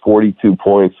hang 42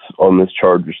 points on this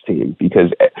Chargers team,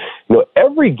 because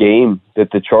every game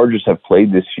that the Chargers have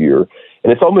played this year,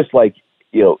 and it's almost like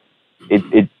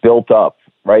it built up,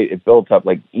 right? It built up,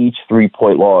 like each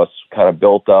 3-point loss kind of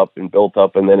built up, and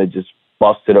then it just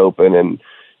busted open, and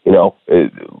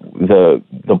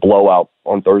the blowout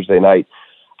on Thursday night.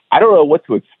 I don't know what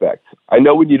to expect. I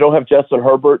know when you don't have Justin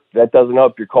Herbert, that doesn't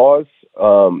help your cause.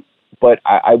 But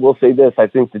I will say this, I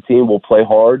think the team will play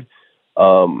hard.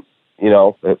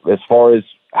 As far as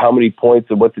how many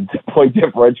points and what the point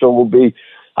differential will be,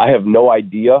 I have no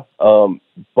idea.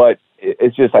 But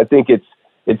it's just, I think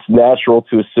it's natural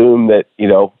to assume that,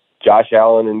 Josh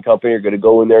Allen and company are going to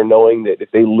go in there knowing that if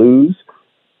they lose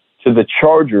to the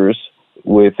Chargers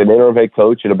with an interim head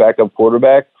coach and a backup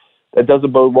quarterback, that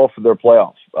doesn't bode well for their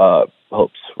playoff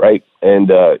hopes, right?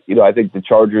 And, I think the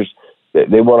Chargers,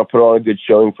 they want to put on a good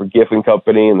showing for Giff and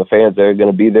company and the fans that are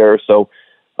going to be there. So,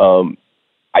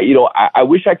 I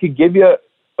wish I could give you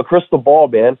a crystal ball,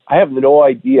 man. I have no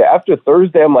idea. After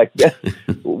Thursday, I'm like,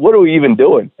 what are we even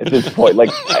doing at this point? Like,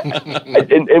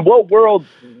 in what world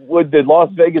would the Las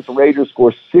Vegas Raiders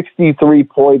score 63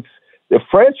 points? The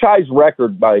franchise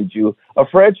record, mind you, a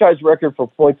franchise record for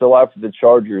points allowed for the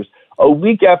Chargers, a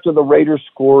week after the Raiders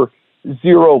score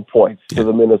 0 points to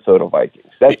the Minnesota Vikings.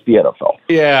 That's the NFL.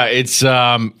 Yeah, it's,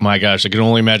 my gosh, I can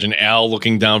only imagine Al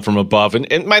looking down from above.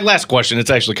 And my last question,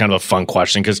 it's actually kind of a fun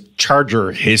question, because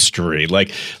Charger history.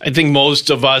 Like, I think most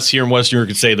of us here in Western New York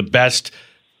could say the best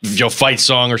fight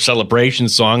song or celebration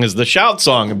song is the Shout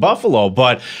song in Buffalo.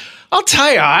 But I'll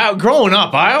tell you, growing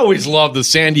up, I always loved the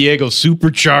San Diego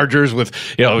Superchargers with,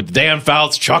 Dan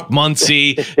Fouts, Chuck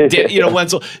Muncie,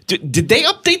 Wenzel. Did they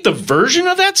update the version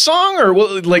of that song, or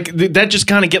did that just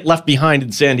kind of get left behind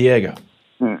in San Diego?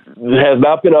 It has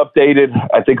not been updated.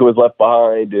 I think it was left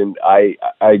behind, and I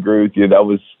agree with you. That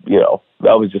was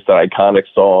just an iconic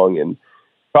song, and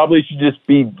probably should just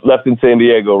be left in San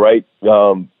Diego, right?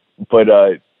 But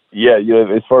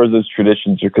as far as those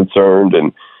traditions are concerned,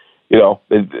 and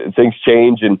things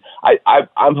change, and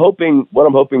I'm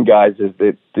hoping, guys, is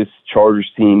that this Chargers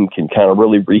team can kind of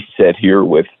really reset here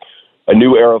with a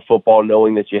new era of football,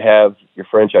 knowing that you have your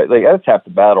franchise. Like, that's half the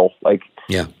battle. Like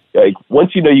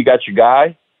once you know you got your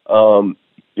guy,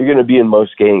 you're going to be in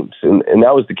most games, and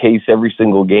that was the case every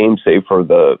single game, save for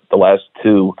the last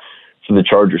 2 for the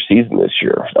Charger season this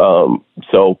year.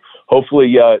 So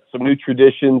hopefully some new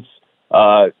traditions.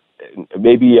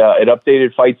 Maybe an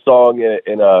updated fight song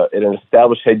and an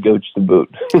established head coach to boot.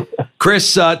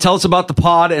 Chris, tell us about the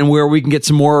pod and where we can get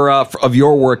some more of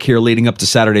your work here leading up to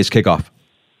Saturday's kickoff.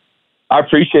 I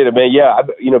appreciate it, man. Yeah, I've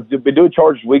been doing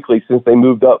Chargers Weekly since they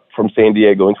moved up from San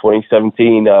Diego in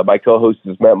 2017. My co-host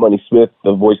is Matt Money Smith,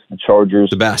 the voice of the Chargers.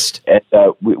 The best. And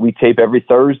we tape every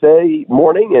Thursday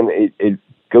morning, and it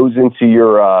goes into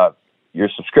your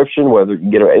subscription, whether you can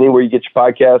get it anywhere you get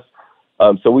your podcast.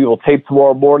 So we will tape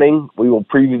tomorrow morning. We will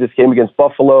preview this game against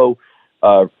Buffalo,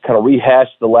 kind of rehash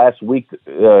the last week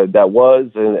that was,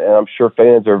 and I'm sure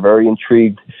fans are very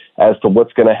intrigued as to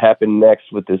what's going to happen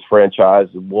next with this franchise.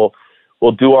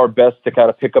 We'll do our best to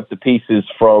kind of pick up the pieces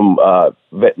from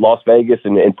Las Vegas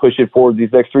and push it forward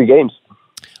these next 3 games.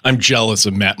 I'm jealous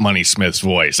of Matt Money Smith's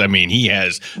voice. I mean, he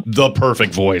has the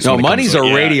perfect voice. No, Money's a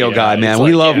radio guy, man.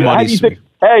 We love Money Smith.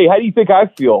 Hey, how do you think I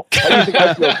feel? How do you think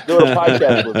I feel doing a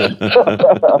podcast with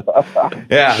him?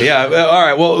 Yeah. All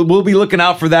right. Well, we'll be looking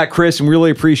out for that, Chris, and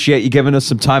really appreciate you giving us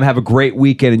some time. Have a great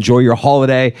weekend. Enjoy your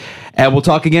holiday, and we'll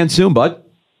talk again soon, bud.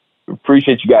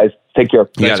 Appreciate you guys. Take care.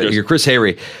 You're Chris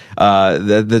Hayre.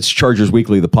 That's Chargers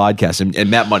Weekly, the podcast, and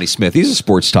Matt Money Smith. He's a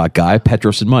sports talk guy.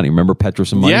 Petros and Money. Remember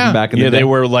Petros and Money from back in the day? They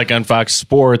were like on Fox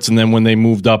Sports, and then when they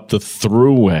moved up the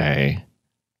Thruway.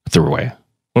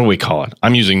 What do we call it?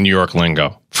 I'm using New York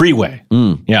lingo. Freeway.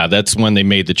 Yeah, that's when they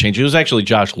made the change. It was actually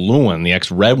Josh Lewin, the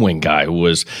ex-Red Wing guy, who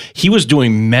was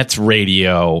doing Mets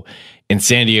radio and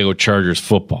San Diego Chargers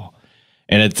football.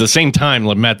 And at the same time,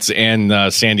 the Mets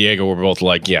and San Diego were both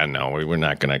like, yeah, no, we're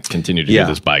not going to continue to do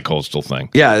this bi-coastal thing.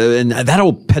 Yeah, and that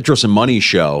old Petros and Money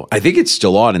show, I think it's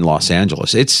still on in Los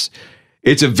Angeles. It's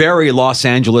a very Los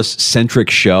Angeles-centric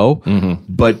show,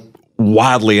 but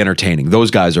wildly entertaining.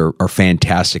 Those guys are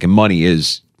fantastic, and Money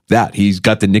is that. He's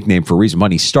got the nickname for a reason.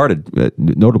 Money started,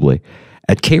 notably,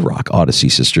 at K-Rock, Odyssey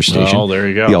sister station. Oh, there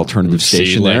you go. The alternative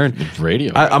station there.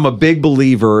 Radio. I'm a big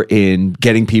believer in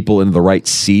getting people in the right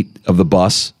seat of the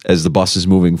bus as the bus is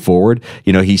moving forward.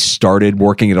 You know, he started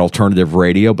working at alternative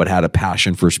radio, but had a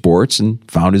passion for sports and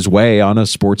found his way on a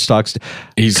sports talk.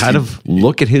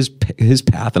 Look at his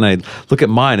path, and I look at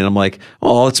mine, and I'm like, oh,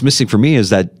 all it's missing for me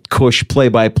is that cush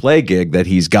play-by-play gig that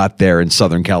he's got there in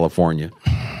Southern California.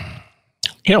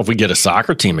 You know, if we get a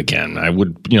soccer team again, I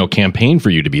would, campaign for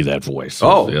you to be that voice.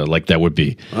 That would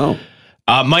be.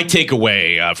 My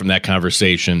takeaway from that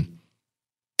conversation,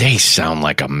 they sound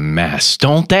like a mess,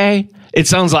 don't they? It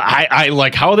sounds like, I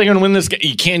like, how are they going to win this game?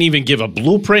 You can't even give a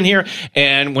blueprint here.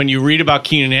 And when you read about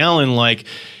Keenan Allen,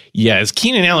 is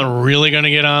Keenan Allen really going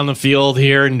to get on the field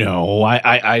here? No.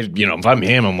 If I'm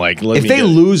him, I'm like, if they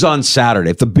lose on Saturday,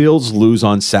 if the Bills lose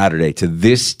on Saturday to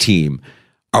this team,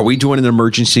 are we doing an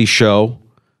emergency show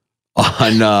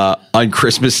on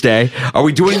Christmas Day? Are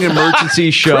we doing an emergency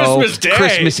show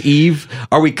Christmas Eve?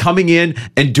 Are we coming in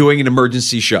and doing an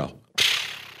emergency show?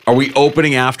 Are we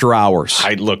opening after hours?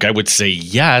 I would say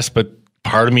yes, but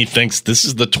part of me thinks this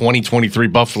is the 2023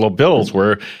 Buffalo Bills.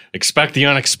 We're expect the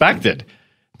unexpected.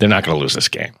 They're not going to lose this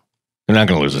game.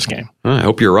 I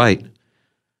hope you're right.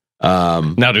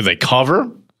 Now, do they cover?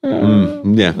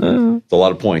 Yeah, it's a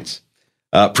lot of points.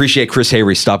 Appreciate Chris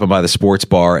Hayre stopping by the sports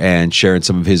bar and sharing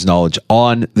some of his knowledge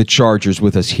on the Chargers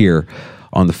with us here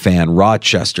on the Fan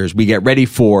Rochester. As we get ready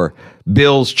for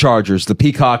Bills Chargers, the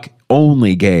Peacock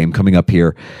only game coming up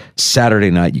here Saturday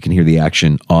night. You can hear the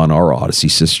action on our Odyssey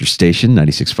sister station,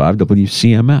 96.5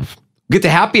 WCMF. Get the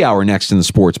happy hour next in the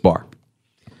sports bar.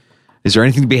 Is there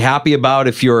anything to be happy about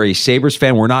if you're a Sabres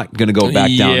fan? We're not going to go back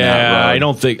down that road. I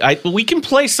don't think. We can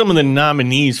play some of the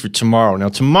nominees for tomorrow. Now,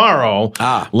 tomorrow,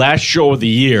 last show of the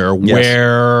year,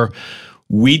 where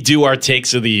we do our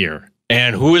takes of the year.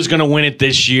 And who is going to win it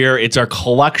this year? It's our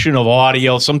collection of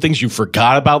audio, some things you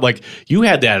forgot about. Like, you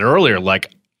had that earlier,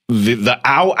 like the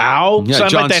ow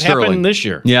something like that happened this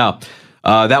year. Yeah,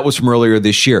 that was from earlier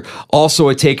this year. Also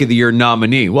a Take of the Year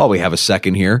nominee. Well, we have a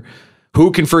second here.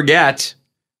 Who can forget...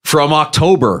 From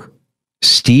October,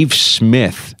 Steve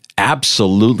Smith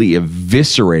absolutely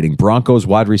eviscerating Broncos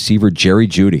wide receiver Jerry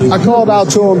Jeudy. I called out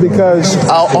to him because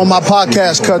on my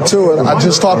podcast, Cut to It, I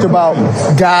just talked about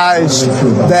guys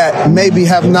that maybe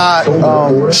have not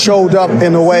showed up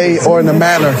in a way or in a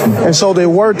manner. And so the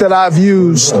word that I've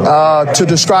used to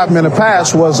describe him in the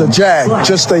past was a jag,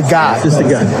 just a guy. Just a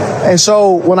guy. And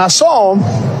so when I saw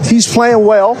him, he's playing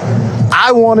well.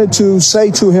 I wanted to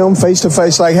say to him face to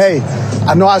face, like, hey,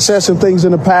 I know I said some things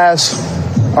in the past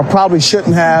I probably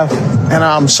shouldn't have, and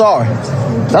I'm sorry.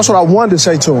 That's what I wanted to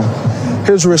say to him.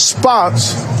 His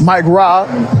response, Mike Robb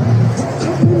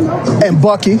and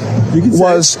Bucky,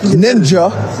 was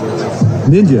ninja.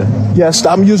 Ninja? Yes,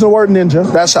 I'm using the word ninja.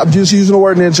 I'm just using the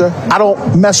word ninja. I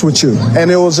don't mess with you.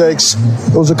 And it was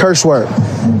a curse word.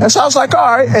 And so I was like,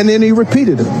 all right. And then he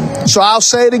repeated it. So I'll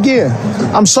say it again.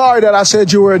 I'm sorry that I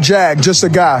said you were a jag, just a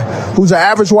guy who's an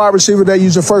average wide receiver they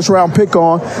use a first round pick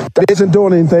on that isn't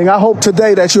doing anything. I hope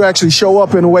today that you actually show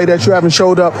up in a way that you haven't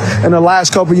showed up in the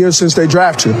last couple of years since they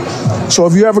drafted you. So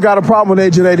if you ever got a problem with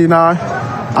Agent 89,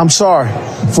 I'm sorry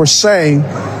for saying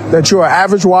that you're an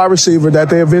average wide receiver that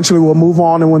they eventually will move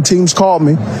on. And when teams call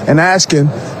me and asking,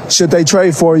 should they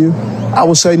trade for you? I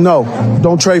will say no,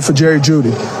 don't trade for Jerry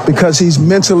Jeudy because he's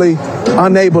mentally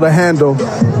unable to handle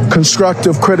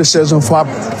constructive criticism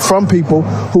from people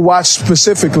who watch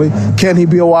specifically, can he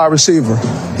be a wide receiver?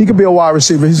 He could be a wide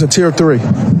receiver. He's a tier 3.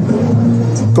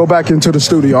 Go back into the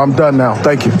studio. I'm done now.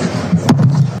 Thank you.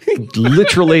 He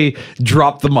literally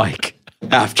dropped the mic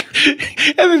after.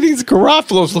 And then these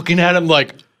Garofalo's looking at him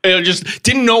like, just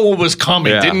didn't know what was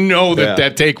coming. Didn't know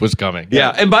that take was coming. Yeah.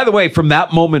 And by the way, from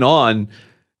that moment on,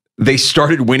 they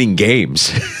started winning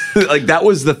games. Like that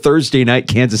was the Thursday night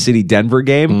Kansas City Denver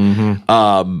game.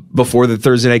 Before the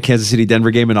Thursday night Kansas City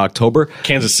Denver game in October.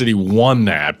 Kansas City won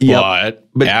that,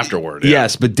 but afterward.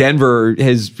 Yes, but Denver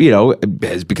has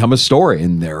become a story,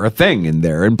 and they're a thing, and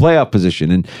they're in playoff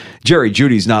position. And Jerry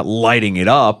Jeudy's not lighting it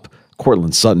up.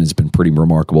 Cortland Sutton has been pretty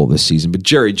remarkable this season, but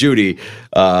Jerry Jeudy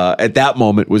at that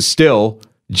moment was still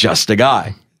just a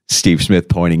guy. Steve Smith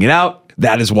pointing it out.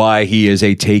 That is why he is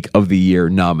a Take of the Year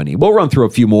nominee. We'll run through a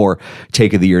few more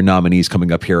Take of the Year nominees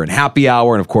coming up here in Happy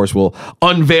Hour. And, of course, we'll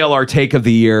unveil our Take of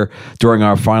the Year during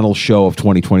our final show of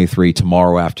 2023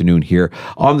 tomorrow afternoon here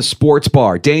on the Sports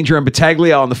Bar. Danger and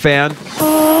Battaglia on the Fan.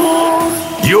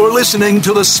 You're listening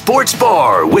to the Sports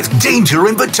Bar with Danger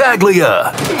and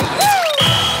Battaglia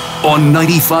on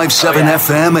 95.7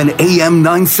 FM and AM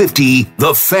 950,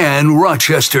 The Fan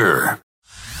Rochester.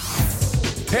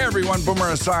 Hey everyone,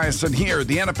 Boomer Esiason here.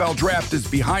 The NFL Draft is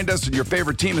behind us and your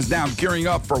favorite team is now gearing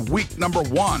up for week number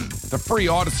 1. The free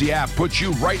Odyssey app puts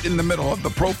you right in the middle of the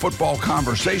pro football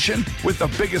conversation with the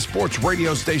biggest sports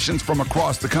radio stations from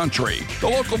across the country. The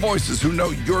local voices who know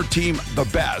your team the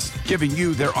best, giving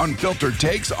you their unfiltered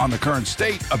takes on the current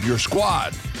state of your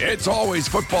squad. It's always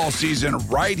football season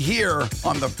right here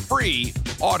on the free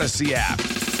Odyssey app.